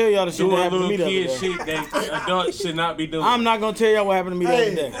ain't gonna tell y'all the shit that Doing happened to little me the kid other day. shit that adults should not be doing. I'm not gonna tell y'all what happened to me the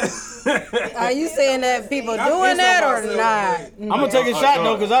other day. Are you saying that people doing that or not? I'm gonna take a shot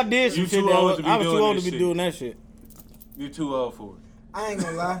though, cause I did some You shit too that old was, to be I was doing too old to this be shit. doing that shit. You're too old for it. I ain't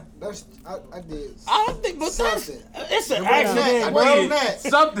gonna lie. I did. I don't think, but that's, Something. it's an I accident, bro. did that.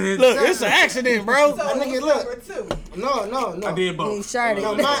 Something. Look, it's an accident, bro. That nigga, look. No. I did He both. sharted.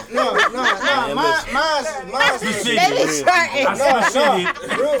 No, mine's. Baby sharting.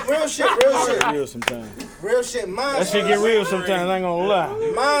 Real shit. Real sometimes. Real shit. Mine's. That shit get real sometimes. I ain't gonna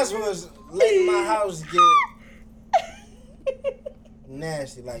lie. Mine's was letting my house get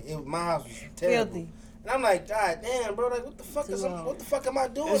nasty. Like my house was terrible. Filthy. And I'm like, God damn, bro, like what the fuck am I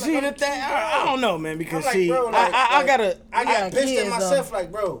doing? See like, the thing, I don't know, man, because like, see, bro, I got pissed at myself,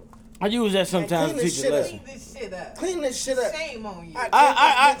 like, bro. I use that sometimes to teach a lesson. Clean this shit up. Shame on you.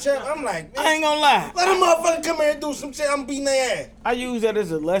 I'm like, I ain't gonna lie. Let a motherfucker come here and do some shit. I'm beating their ass. I use that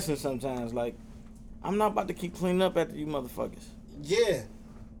as a lesson sometimes. Like, I'm not about to keep cleaning up after you motherfuckers. Yeah.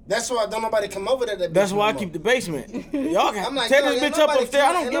 That's why don't nobody come over there. That's why I keep the basement. Y'all can tear this bitch up upstairs.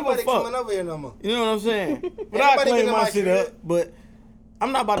 I don't give a fuck. Coming over here no more. You know what I'm saying? But I clean my shit up. But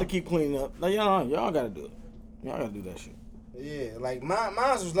I'm not about to keep cleaning up. Like, y'all gotta do it. Y'all gotta do that shit. Yeah, like mine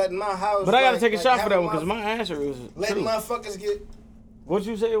was letting my house. But I gotta take a shot for that one because my answer was letting motherfuckers get. What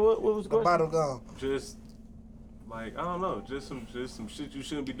you say? What was the question? Bottle gone. Just like I don't know, just some shit you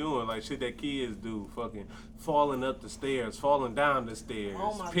shouldn't be doing, like shit that kids do, fucking falling up the stairs, falling down the stairs,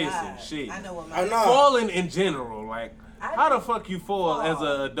 pissing, God. shit. I know what I know. Falling in general, like how the fuck you fall as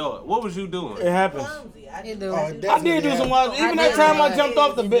an adult? What was you doing? It happens. I did do some wild. Even that time I jumped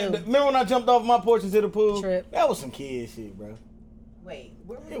off the bed. Remember when I jumped off my porch into the pool? That was some kid shit, bro. Wait,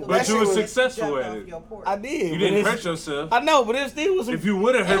 but you were successful at it. I did. You didn't hurt yourself. I know, but it still was some. If you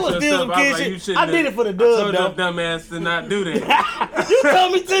would have hurt yourself, I was like, you shouldn't. I did it for the dub, though. I told your dumb ass to not do that. You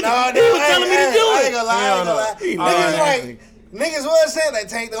told me to. He was telling me to do it. I ain't gonna lie. Niggas was saying that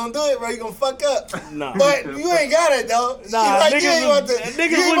Tank don't do it, bro. You gonna fuck up. Nah. But you ain't got it though. Nah, like, niggas wouldn't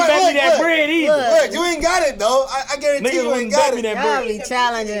bet me that bread either. Look, you ain't got it though. I guarantee you ain't got it. Y'all be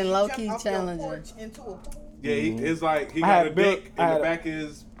challenging, low key challenging. Yeah, it's like he got a deck in the back of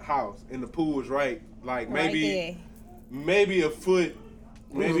his house, and the pool was right maybe a foot,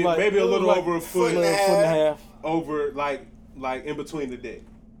 maybe a little over a foot and a half over like in between the deck.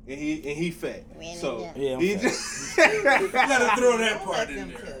 And he fat. So yeah, he just gotta throw that part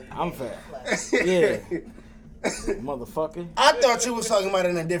in there. I'm fat. Yeah. Motherfucker. I thought you was talking about it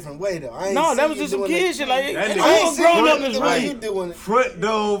in a different way though. No, that was just some kid shit. Like I was grown up this way. You doing it. Front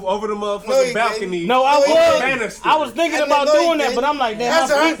dove over the motherfucking balcony. No, I was thinking about doing that, but I'm like, damn,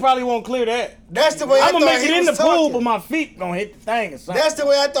 my feet probably won't clear that. That's the way I thought he was talking. I'm gonna make it in the pool, but my feet gonna hit the thing or something. That's the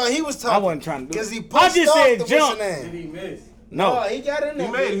way I thought he was talking. I wasn't trying to do it. I just said jump. Did he miss? No. He got in there.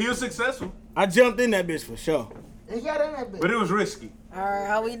 He made it. He was successful. I jumped in that bitch for sure. He got in that bitch. But it was risky. All right,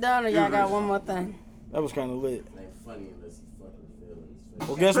 are we done or y'all got one more thing? That was kind of lit. Funny unless he fucking feelings.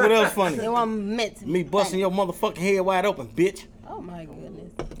 Well, guess what else funny? It wasn't meant to be Me busting your motherfucking head wide open, bitch. Oh my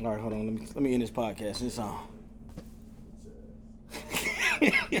goodness. All right, hold on. Let me end this podcast. It's on.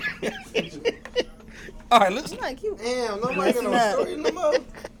 All right, listen. Like you. Damn, nobody got no story no more.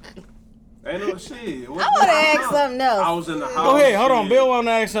 Ain't no shit. I want to ask something else. I was in the house. Go ahead, hold on. Bill want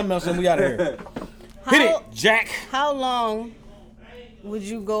to ask something else, and we out of here. Hit it, Jack. How long would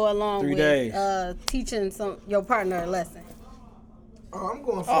you go along 3 with days. teaching your partner a lesson? Oh, I'm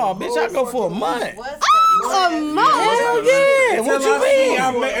going for Oh, bitch, I go for a month. A month? Hell yeah. What you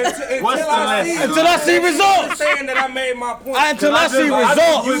mean? What's the lesson? Until I see results. Saying that I made my point. Until I see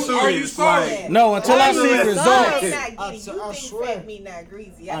results. Are you sorry? No, until I see results. I swear.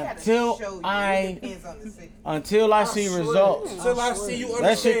 Until I see results. Until I see you understand.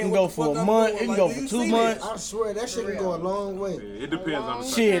 That shit can go for a month. It can go for 2 months. I swear that shit can go a long way. It depends on the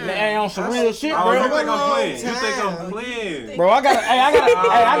Shit, man, on some real shit, Oh, bro. you think I'm playing? You think I'm playing? Bro, I gotta.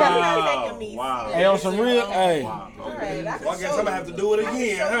 Wow. Hey, on some real. Hey, Well, I guess I'm gonna have to do it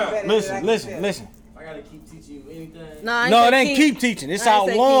again, huh? listen. I gotta keep teaching you anything. No, it ain't keep teaching. It's how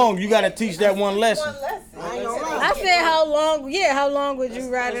long you gotta teach that one lesson. I said how long? Yeah, how long would you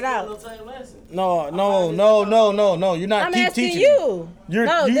ride it out? No. You're not I'm keep asking teaching. you. You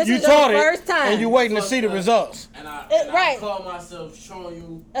is taught your it, first time. and you waiting to see the results. And I Right. call myself showing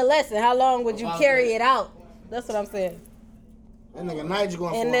you A lesson. How long would you carry it out? That's what I'm saying. That nigga Nigel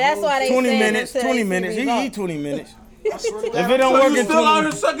going And for that's why they 20 saying minutes. until 20 they see minutes. He results. 20 minutes. If If it don't work in Still out 20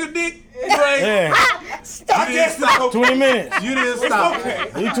 here sucking dick? yeah, You didn't stop. 20 minutes. You didn't stop.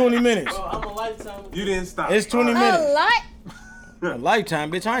 He 20 minutes. I'm a lifetime. You didn't stop. It's 20 A minutes. lot. A lifetime,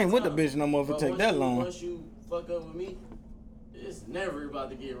 bitch. I ain't with the bitch no more if it take that long. Once you fuck up with me, it's never about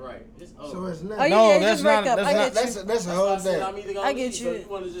to get right. It's over. So it's Oh, not. you No, just that's break not- up. that's I not- get you. That's a I whole said day. I'm either gonna I get leave, so you. if you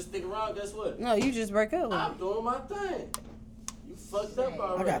want to just stick around, guess what? No, you just break up with I'm him. doing my thing. You fucked up I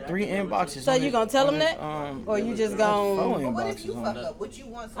already. got 3 inboxes. So on you this- gonna tell on him this, that? Or you just 4 gonna... What if you inboxes on fuck that. up? Would you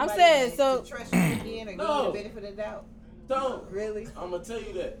want I'm somebody saying, so... to trust you again or give you the No. benefit of the doubt? Don't. Really? I'm gonna tell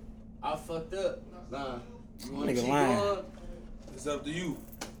you that. I fucked up. Nah. You wanna Nigga keep lying. going? It's up to you.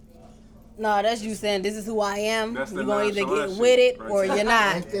 No, that's you saying this is who I am. That's the You're gonna either get nonchalant with shit it right or there. you're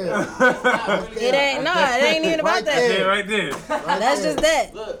not. Right there. It ain't, no, it ain't even about Right that there. shit. Right there. That's just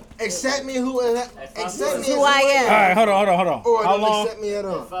that. Look, accept me who accept me who I am. All right, hold on. Or How don't long? accept me at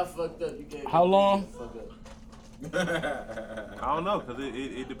all. If I fucked up, you can't. How long? I don't know, cause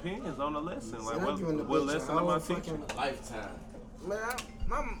it depends on the lesson. Like what lesson am I teaching? Lifetime. Man,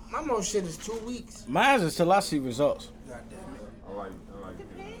 my most shit is 2 weeks. Mine is till I see results. I like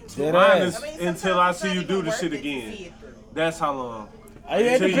it. Dead Mine ass. is until I see you do the shit again. That's how long.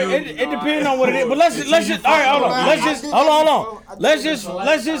 It depends on what it is. But let's just all right, hold on.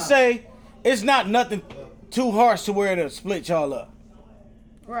 Let's just say it's not nothing too harsh to where it'll split y'all up.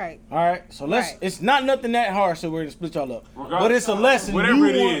 Right. All right. So it's not nothing that harsh to where it'll split y'all up. Regardless, but it's a lesson. Whatever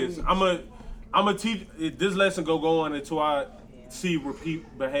it is, I'ma teach this lesson go on until I see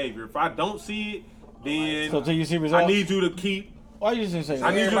repeat behavior. If I don't see it, then so till you see results? I need you to keep. Why you just say that?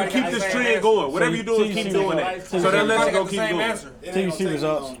 I need you to keep this trend going. Whatever you're doing, keep doing that. So that lesson go keep going. Till you see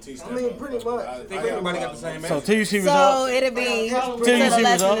results. I mean, pretty much. I think everybody got the same answer. So till you see results. So it'll be till Till you the see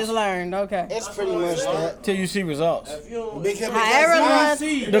lesson results. is learned. Okay. It's pretty much that. Till you see results. However long.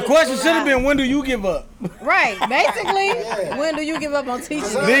 The question should have been, when do you give up? Right. Basically, when do you give up on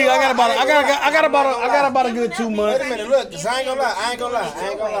teaching? Me, I got about a good 2 months. Wait a minute, look, 'cause I ain't gonna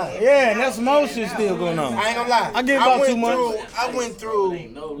lie. Yeah, and that's some more shit still going on. I ain't gonna lie. I give about 2 months. I went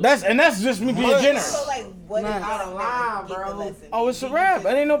through. That's just me being generous. So like, what is out of line, bro? Oh, it's a wrap.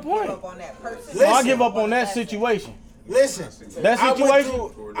 That ain't no point. On that person. No, I give up on that situation. Listen, That I went situation,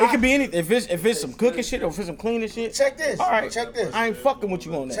 through- it could be anything. If it's some cooking shit or if it's some cleaning shit. Check this. All right, Check this. I ain't fucking with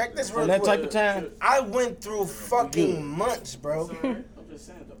you on that. Check this real on that quick. type of time. I went through fucking months, bro.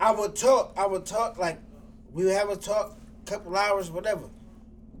 I would talk like we would have a talk, couple hours, whatever.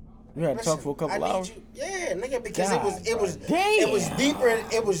 You had to talk for a couple hours. Yeah, nigga, because God, it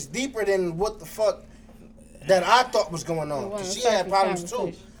was deeper than what the fuck that I thought was going on. 'Cause she had problems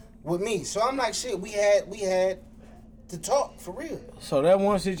too with me. So I'm like, shit, we had to talk for real. So that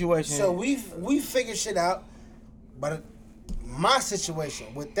one situation. So we figured shit out, but my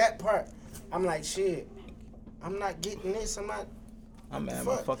situation with that part, I'm like, shit, I'm not getting this. I'm not. I'm mad,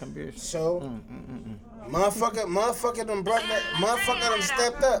 my fucking beer. So, motherfucker done brought that. Motherfucker done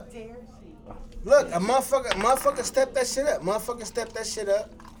stepped up. Look, a motherfucker stepped that shit up. Motherfucker stepped that shit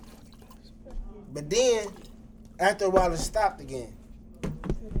up. But then, after a while, it stopped again.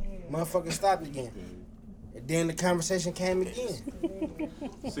 Motherfucker stopped again. And then the conversation came again.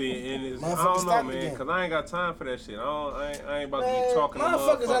 See, and it's, I don't know, man, because I ain't got time for that shit. I ain't about to be talking to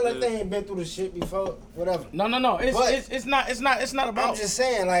motherfuckers motherfuckers. like they ain't been through the shit before. Whatever. No. It's not about. I'm just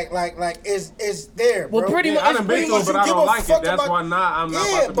saying, like it's there, bro. Well, pretty much. I done been through it, but I don't like it. That's why I'm not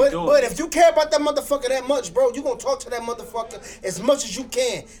about to be doing it. But if you care about that motherfucker that much, bro, you gonna talk to that motherfucker as much as you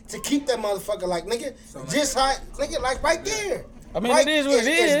can to keep that motherfucker like, nigga, just hot, nigga, like right there. I mean, right, it is what it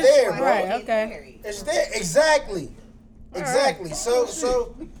is. It's there, bro. Right. Okay. It's there. Exactly.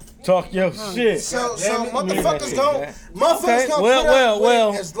 So Talk your shit. So motherfuckers don't put up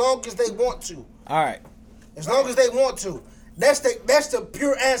with it as long as they want to. All right. As long as they want to. That's the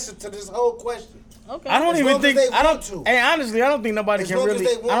pure answer to this whole question. Okay. I don't even think I don't. Hey, honestly, I don't think nobody can really.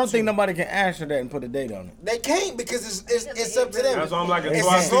 I don't think to. nobody can answer that and put a date on it. They can't because it's up to them. That's why I'm like, It's until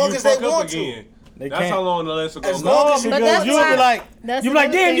I as see long you as they fuck up want to. again. They That's can't. how long the lesson goes. long as because that's you'll why- be like, that's you be like,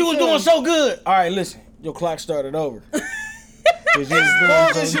 another damn, you was thing, doing too. so good. All right, listen, your clock started over. As long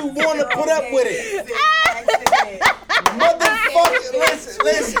as you want to put up with it. Motherfucker, listen.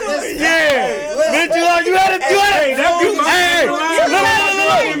 Yeah, bitch, you had it. Hey,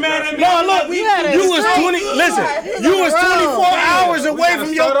 look, you was 20. Listen, you was 24 hours away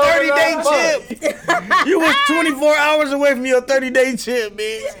from your 30-day chip. You was 24 hours away from your 30-day chip,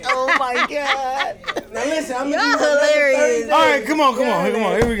 bitch. Oh my god. Now listen, I'm Y'all hilarious. All right, come on.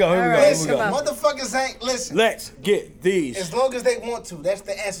 Here we go. Listen, motherfuckers ain't listen. Let's get these. As long as they want to. That's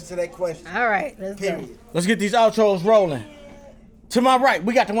the answer to that question. All right. Let's go. Let's get these outros rolling. To my right,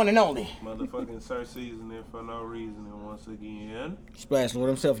 we got the one and only Motherfucking Sir Seasoning for no reason. And once again, Splashing with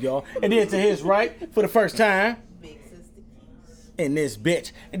himself, y'all. And then to his right, for the first time, in this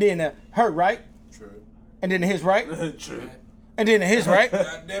bitch. And then her right. True. And then to his right. True. And then to his right.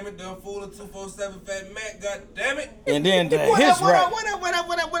 God damn it, done fool of 247 Fat Mac. God damn it. And then to his right.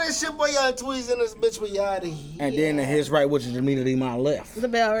 What is shit boy y'all tweezing this bitch with y'all to hear? And then to his right, which is immediately my left. The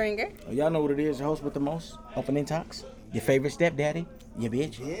bell ringer. Y'all know what it is, the host with the most opening talks. Your favorite stepdaddy. You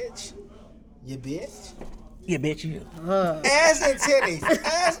bitch. You bitch. You bitch you. Ass and titties.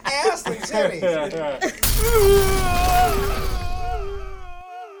 Ass and titties.